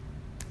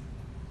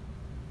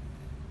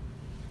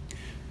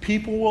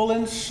 People will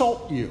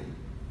insult you,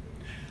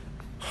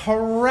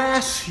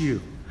 harass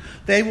you.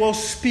 They will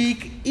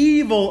speak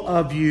evil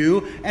of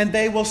you, and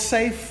they will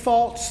say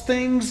false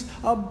things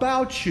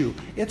about you.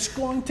 It's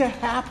going to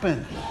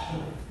happen.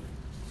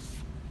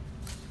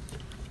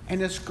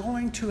 And it's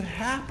going to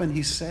happen,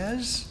 he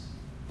says,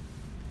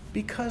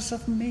 because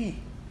of me.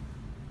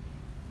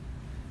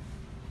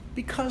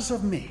 Because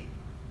of me.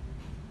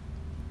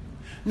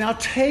 Now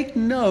take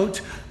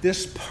note,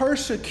 this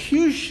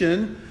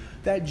persecution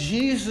that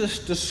Jesus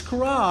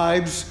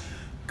describes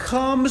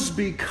comes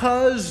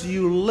because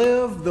you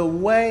live the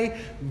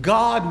way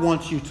God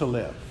wants you to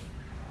live.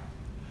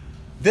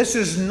 This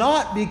is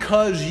not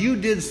because you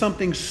did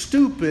something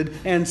stupid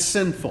and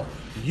sinful.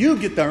 You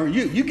get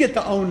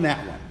to own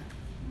that one.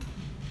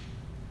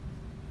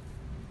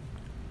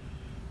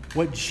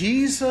 What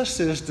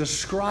Jesus is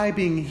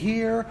describing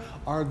here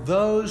are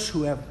those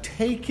who have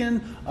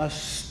taken a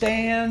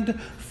stand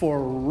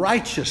for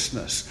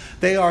righteousness.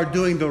 They are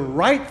doing the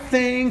right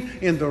thing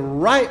in the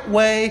right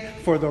way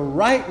for the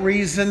right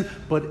reason,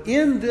 but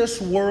in this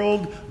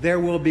world there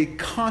will be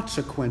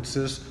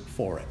consequences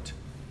for it.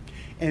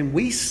 And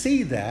we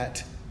see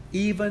that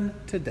even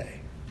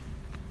today.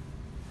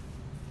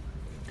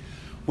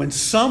 When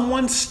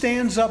someone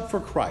stands up for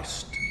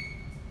Christ,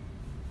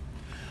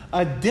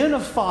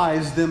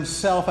 identifies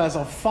themselves as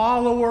a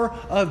follower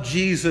of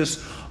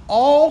Jesus,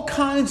 all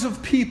kinds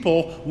of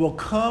people will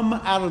come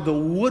out of the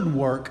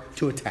woodwork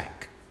to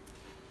attack.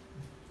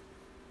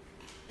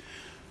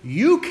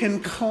 You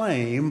can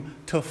claim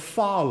to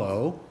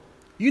follow,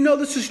 you know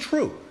this is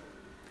true.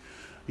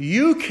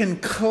 You can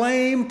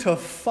claim to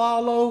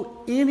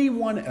follow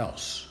anyone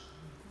else.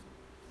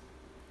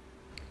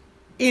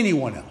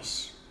 Anyone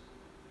else.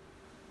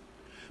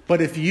 But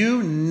if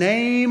you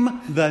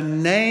name the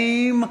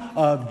name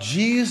of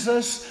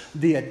Jesus,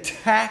 the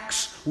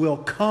attacks will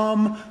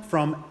come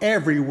from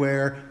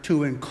everywhere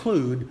to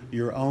include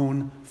your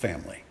own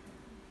family.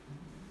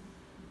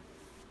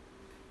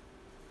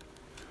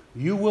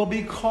 You will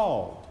be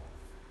called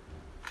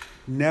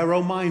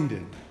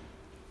narrow-minded,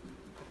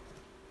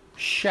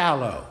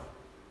 shallow,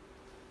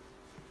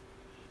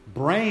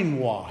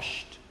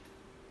 brainwashed,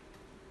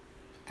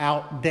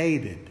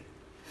 outdated,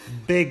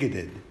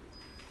 bigoted,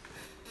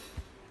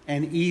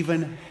 and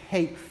even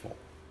hateful.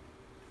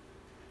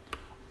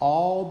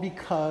 All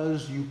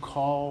because you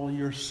call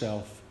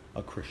yourself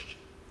a Christian.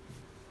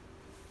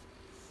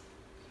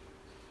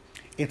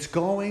 It's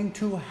going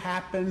to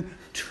happen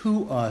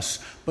to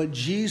us, but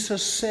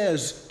Jesus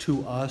says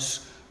to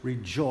us,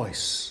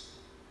 rejoice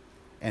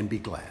and be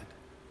glad.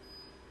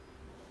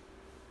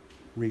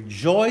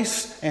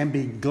 Rejoice and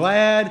be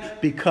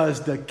glad,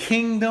 because the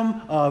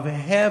kingdom of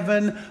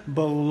heaven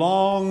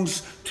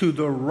belongs to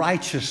the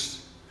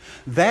righteous.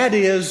 That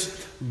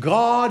is,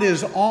 God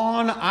is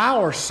on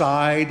our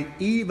side,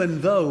 even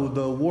though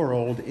the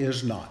world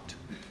is not.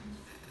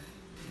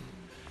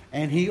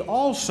 And he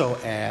also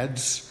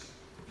adds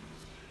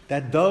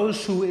that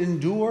those who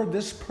endure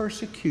this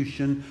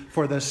persecution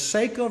for the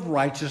sake of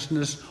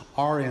righteousness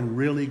are in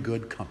really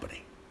good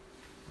company.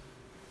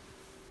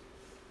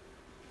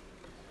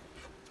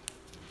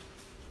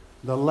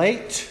 The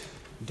late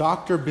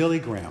Dr. Billy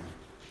Graham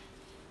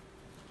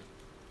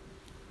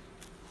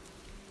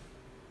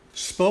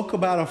spoke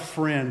about a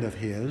friend of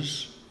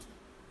his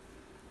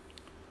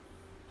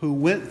who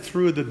went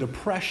through the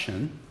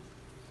Depression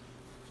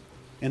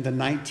in the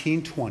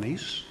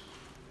 1920s,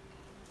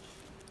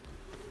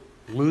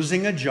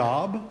 losing a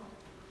job,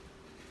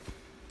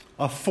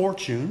 a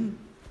fortune,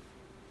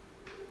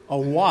 a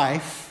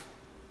wife,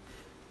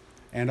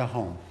 and a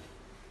home.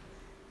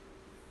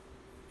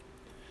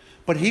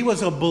 But he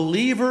was a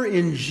believer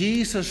in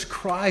Jesus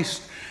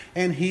Christ,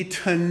 and he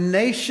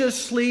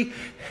tenaciously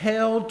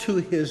held to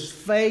his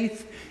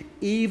faith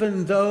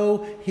even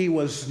though he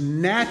was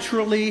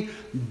naturally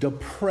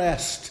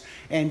depressed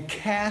and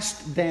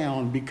cast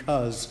down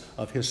because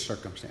of his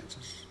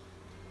circumstances.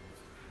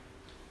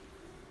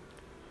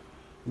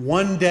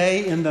 One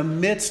day, in the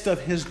midst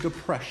of his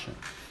depression,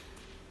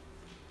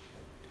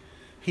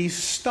 he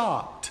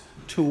stopped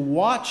to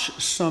watch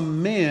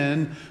some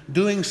men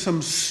doing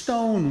some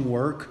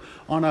stonework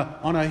on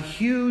a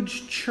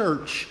huge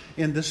church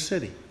in the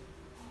city.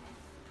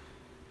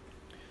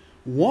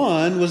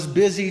 One was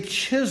busy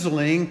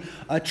chiseling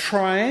a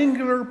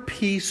triangular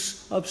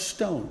piece of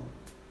stone.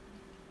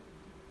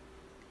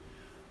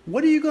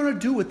 "What are you going to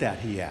do with that?"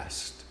 he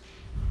asked.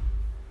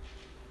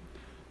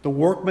 The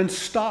workman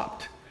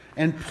stopped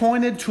and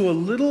pointed to a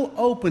little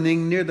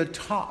opening near the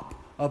top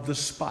of the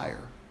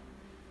spire.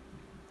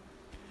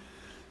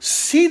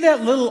 "See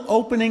that little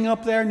opening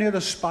up there near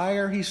the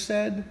spire?" he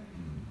said.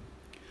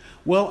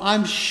 "Well,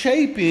 I'm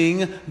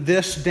shaping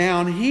this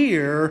down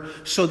here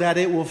so that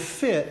it will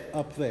fit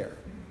up there."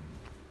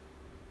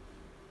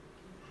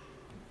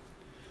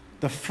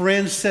 The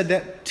friend said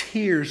that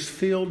tears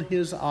filled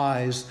his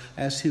eyes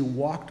as he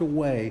walked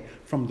away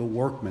from the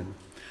workman,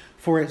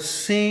 for it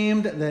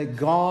seemed that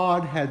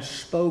God had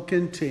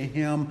spoken to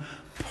him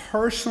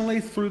personally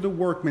through the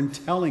workman,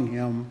 telling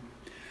him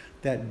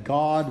that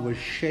God was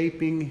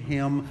shaping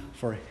him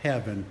for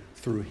heaven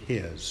through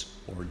his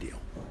ordeal.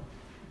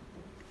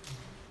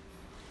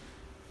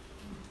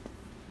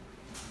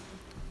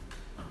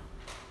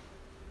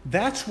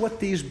 That's what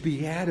these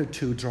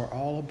Beatitudes are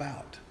all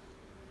about.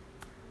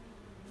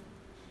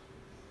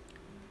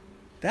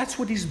 That's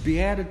what these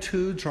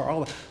Beatitudes are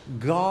all about.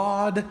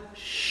 God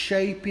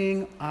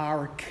shaping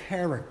our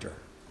character.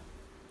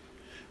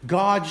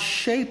 God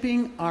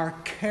shaping our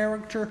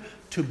character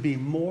to be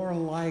more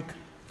like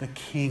the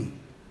King,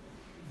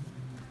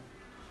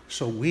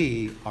 so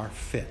we are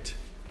fit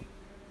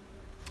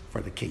for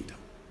the kingdom.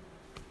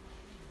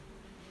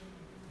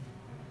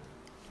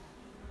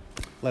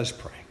 Let's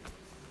pray.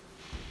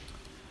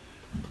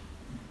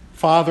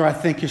 Father, I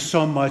thank you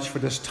so much for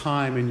this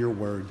time in your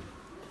word.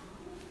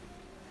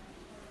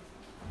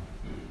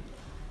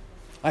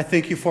 I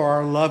thank you for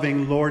our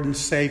loving Lord and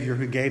Savior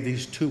who gave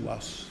these to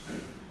us.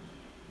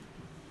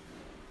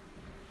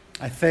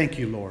 I thank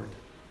you, Lord.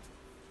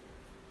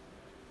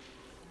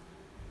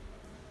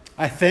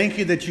 I thank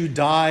you that you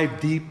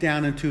dive deep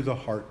down into the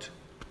heart,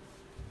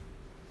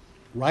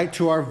 right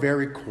to our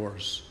very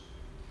cores.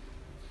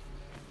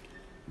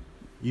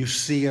 You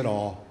see it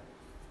all.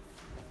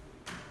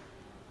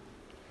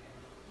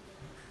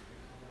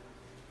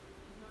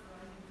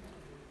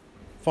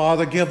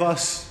 Father, give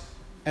us,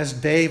 as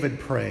David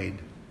prayed,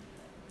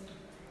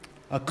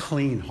 a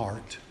clean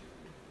heart.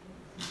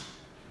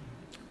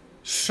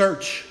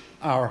 Search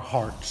our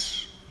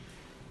hearts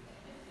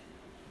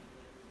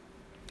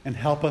and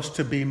help us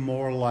to be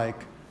more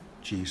like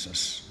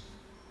Jesus.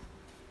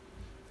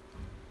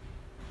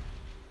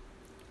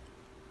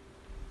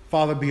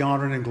 Father, be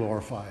honored and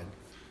glorified.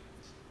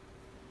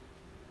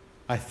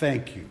 I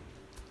thank you.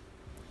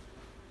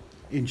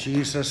 In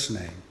Jesus'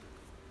 name,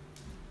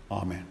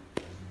 amen.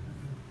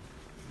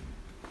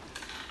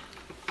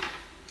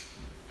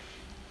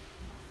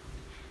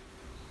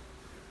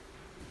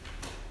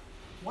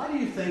 Why do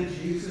you think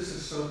Jesus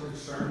is so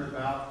concerned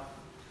about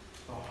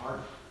the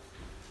heart?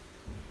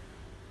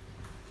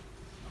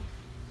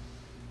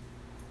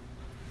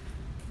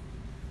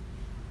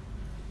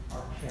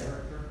 Our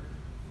character?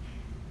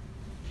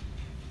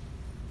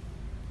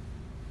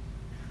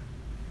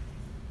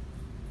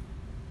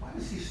 Why Why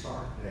does he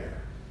start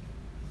there?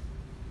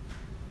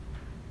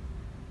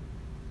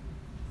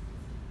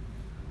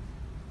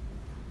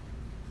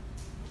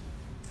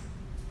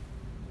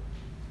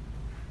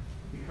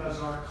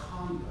 Because our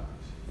conduct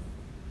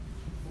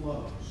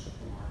flows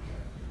from our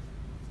character.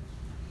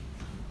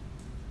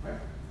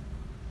 Right?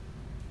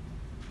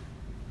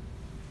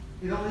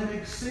 It only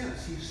makes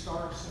sense. He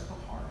starts at the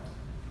heart.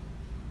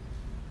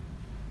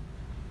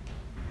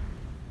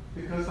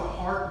 Because the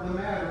heart of the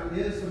matter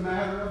is the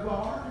matter of the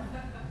heart.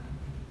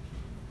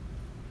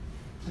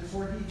 That's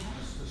where he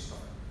has to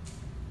start.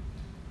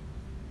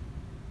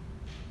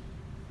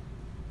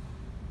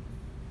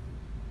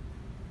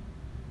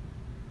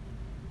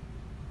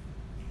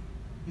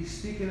 He's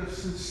speaking of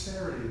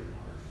sincerity of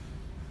heart,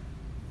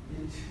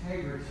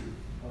 integrity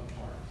of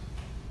heart.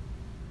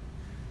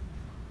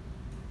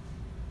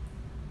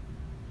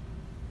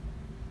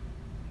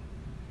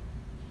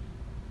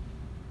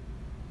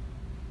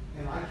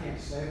 And I can't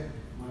say,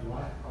 my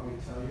wife probably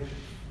tell you,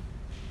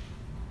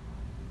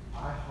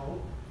 I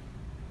hope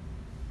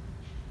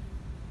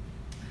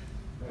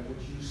that what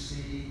you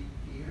see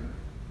here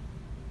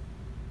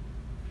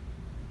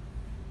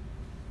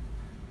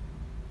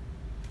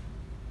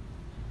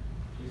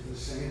is the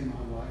same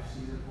my wife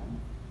sees at home.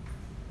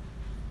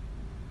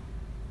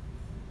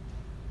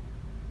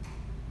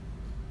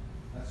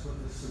 That's what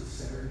the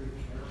sincerity of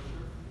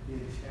character, the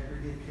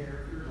integrity of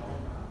character is all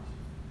about.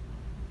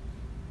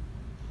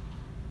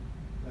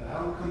 That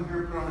I don't come here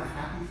and put on a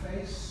happy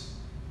face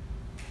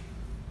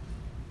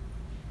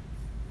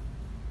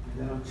and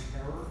then I'm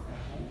terror at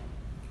home.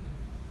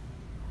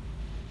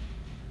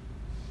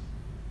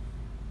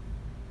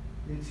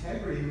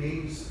 Integrity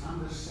means I'm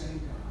the same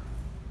guy.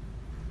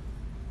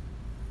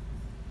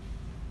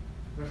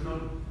 There's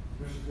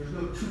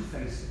no two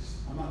faces.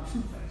 I'm not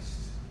two-faced.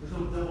 There's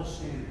no double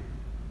standard.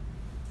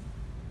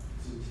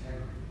 It's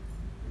integrity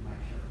in my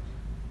character.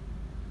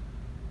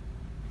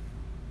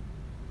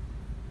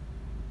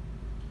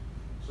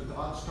 So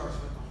God starts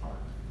with the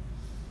heart.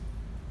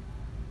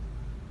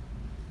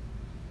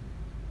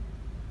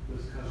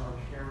 Because our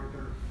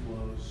character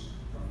flows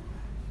from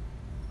that.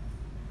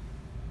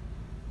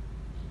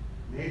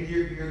 Maybe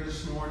you're here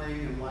this morning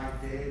and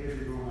like David,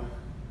 you're going like,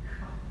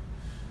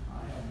 I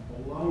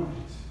have blown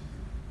it.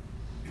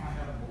 I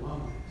have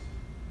blown it.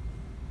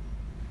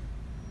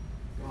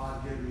 God,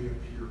 give me a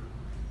pure heart.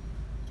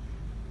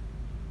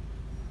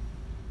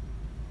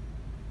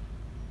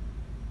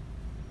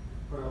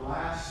 For the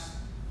last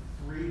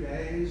 3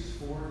 days,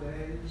 4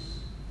 days,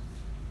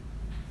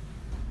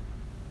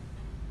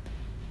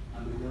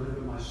 I've been living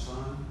with my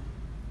son.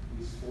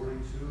 He's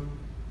 42,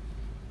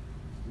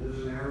 lives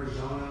in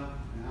Arizona,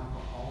 an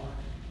alcoholic,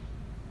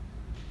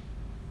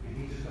 and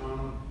he's just gone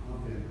on a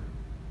bender.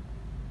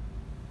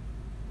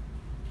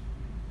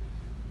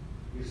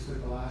 He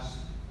spent the last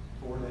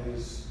 4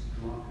 days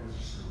drunk as a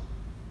skunk.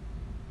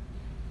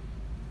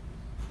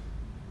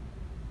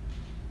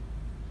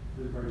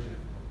 It was very difficult.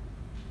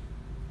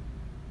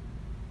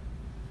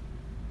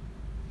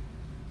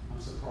 I'm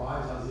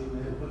surprised I was even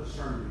able to put a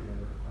sermon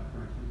together, quite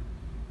frankly.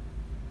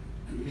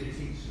 We didn't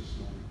teach this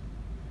morning.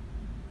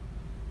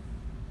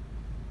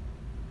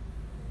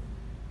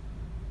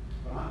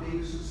 But I'm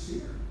being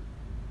sincere.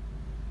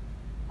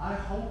 I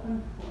hope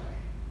and pray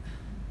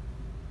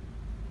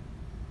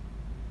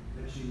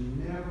that you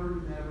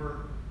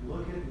never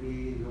look at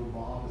me and go,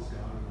 Bob has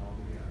got it all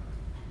together.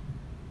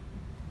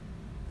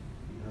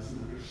 He doesn't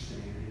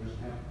understand. He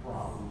doesn't have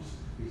problems.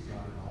 He's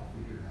got it all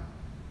figured out.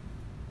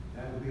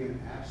 That would be an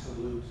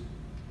absolute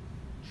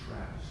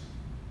travesty.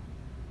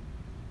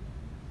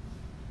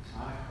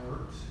 I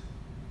hurt.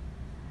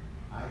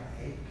 I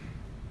ache.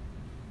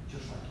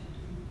 Just like you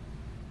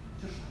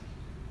do. Just like you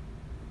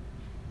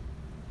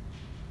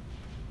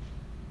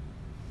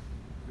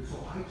do. And so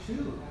I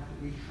too have to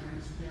be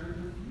transparent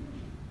with you.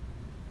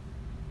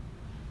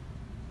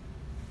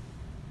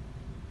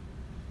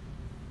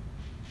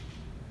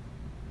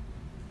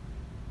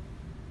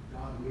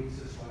 God meets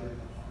us right at the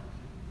heart.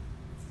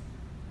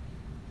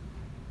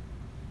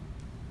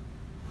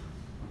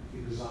 He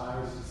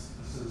desires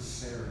a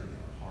sincerity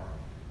of heart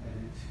and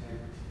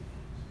integrity.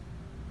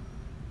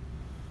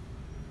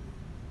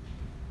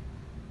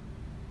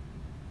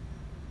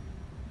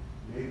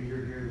 Maybe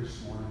you're here this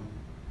morning,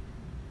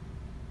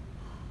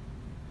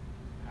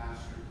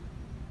 Pastor.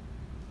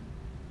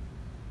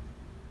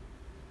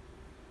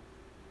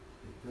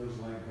 It feels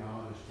like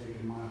God has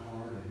taken my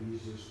heart and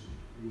He's just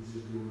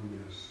doing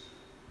this.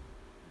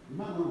 You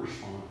might want to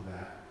respond to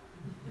that.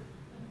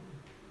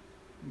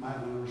 You might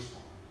want to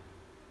respond.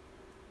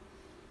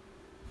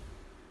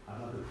 I'd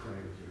love to pray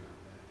with you about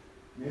that.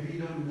 Maybe you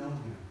don't know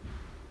Him.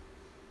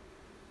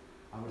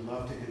 I would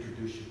love to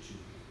introduce you to Him.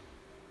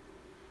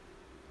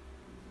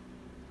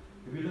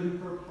 If you're looking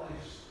for a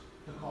place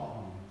to call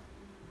home.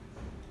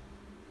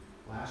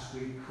 Last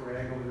week,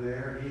 Craig over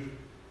there,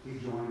 he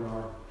joined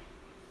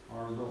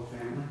our little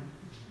family.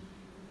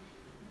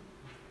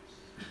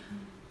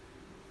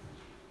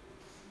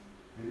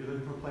 Maybe you're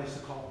looking for a place to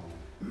call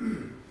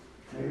home.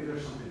 Maybe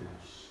there's something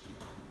else.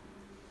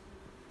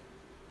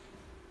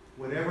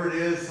 Whatever it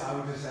is, I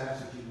would just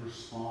ask that you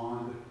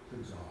respond to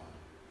God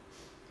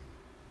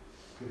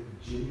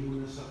with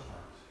genuineness of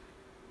heart,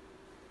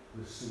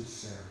 with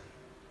sincerity,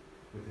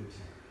 with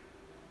integrity.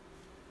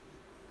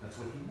 That's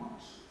what he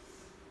wants.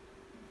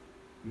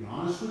 Be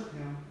honest with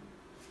him.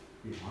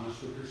 Be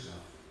honest with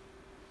yourself.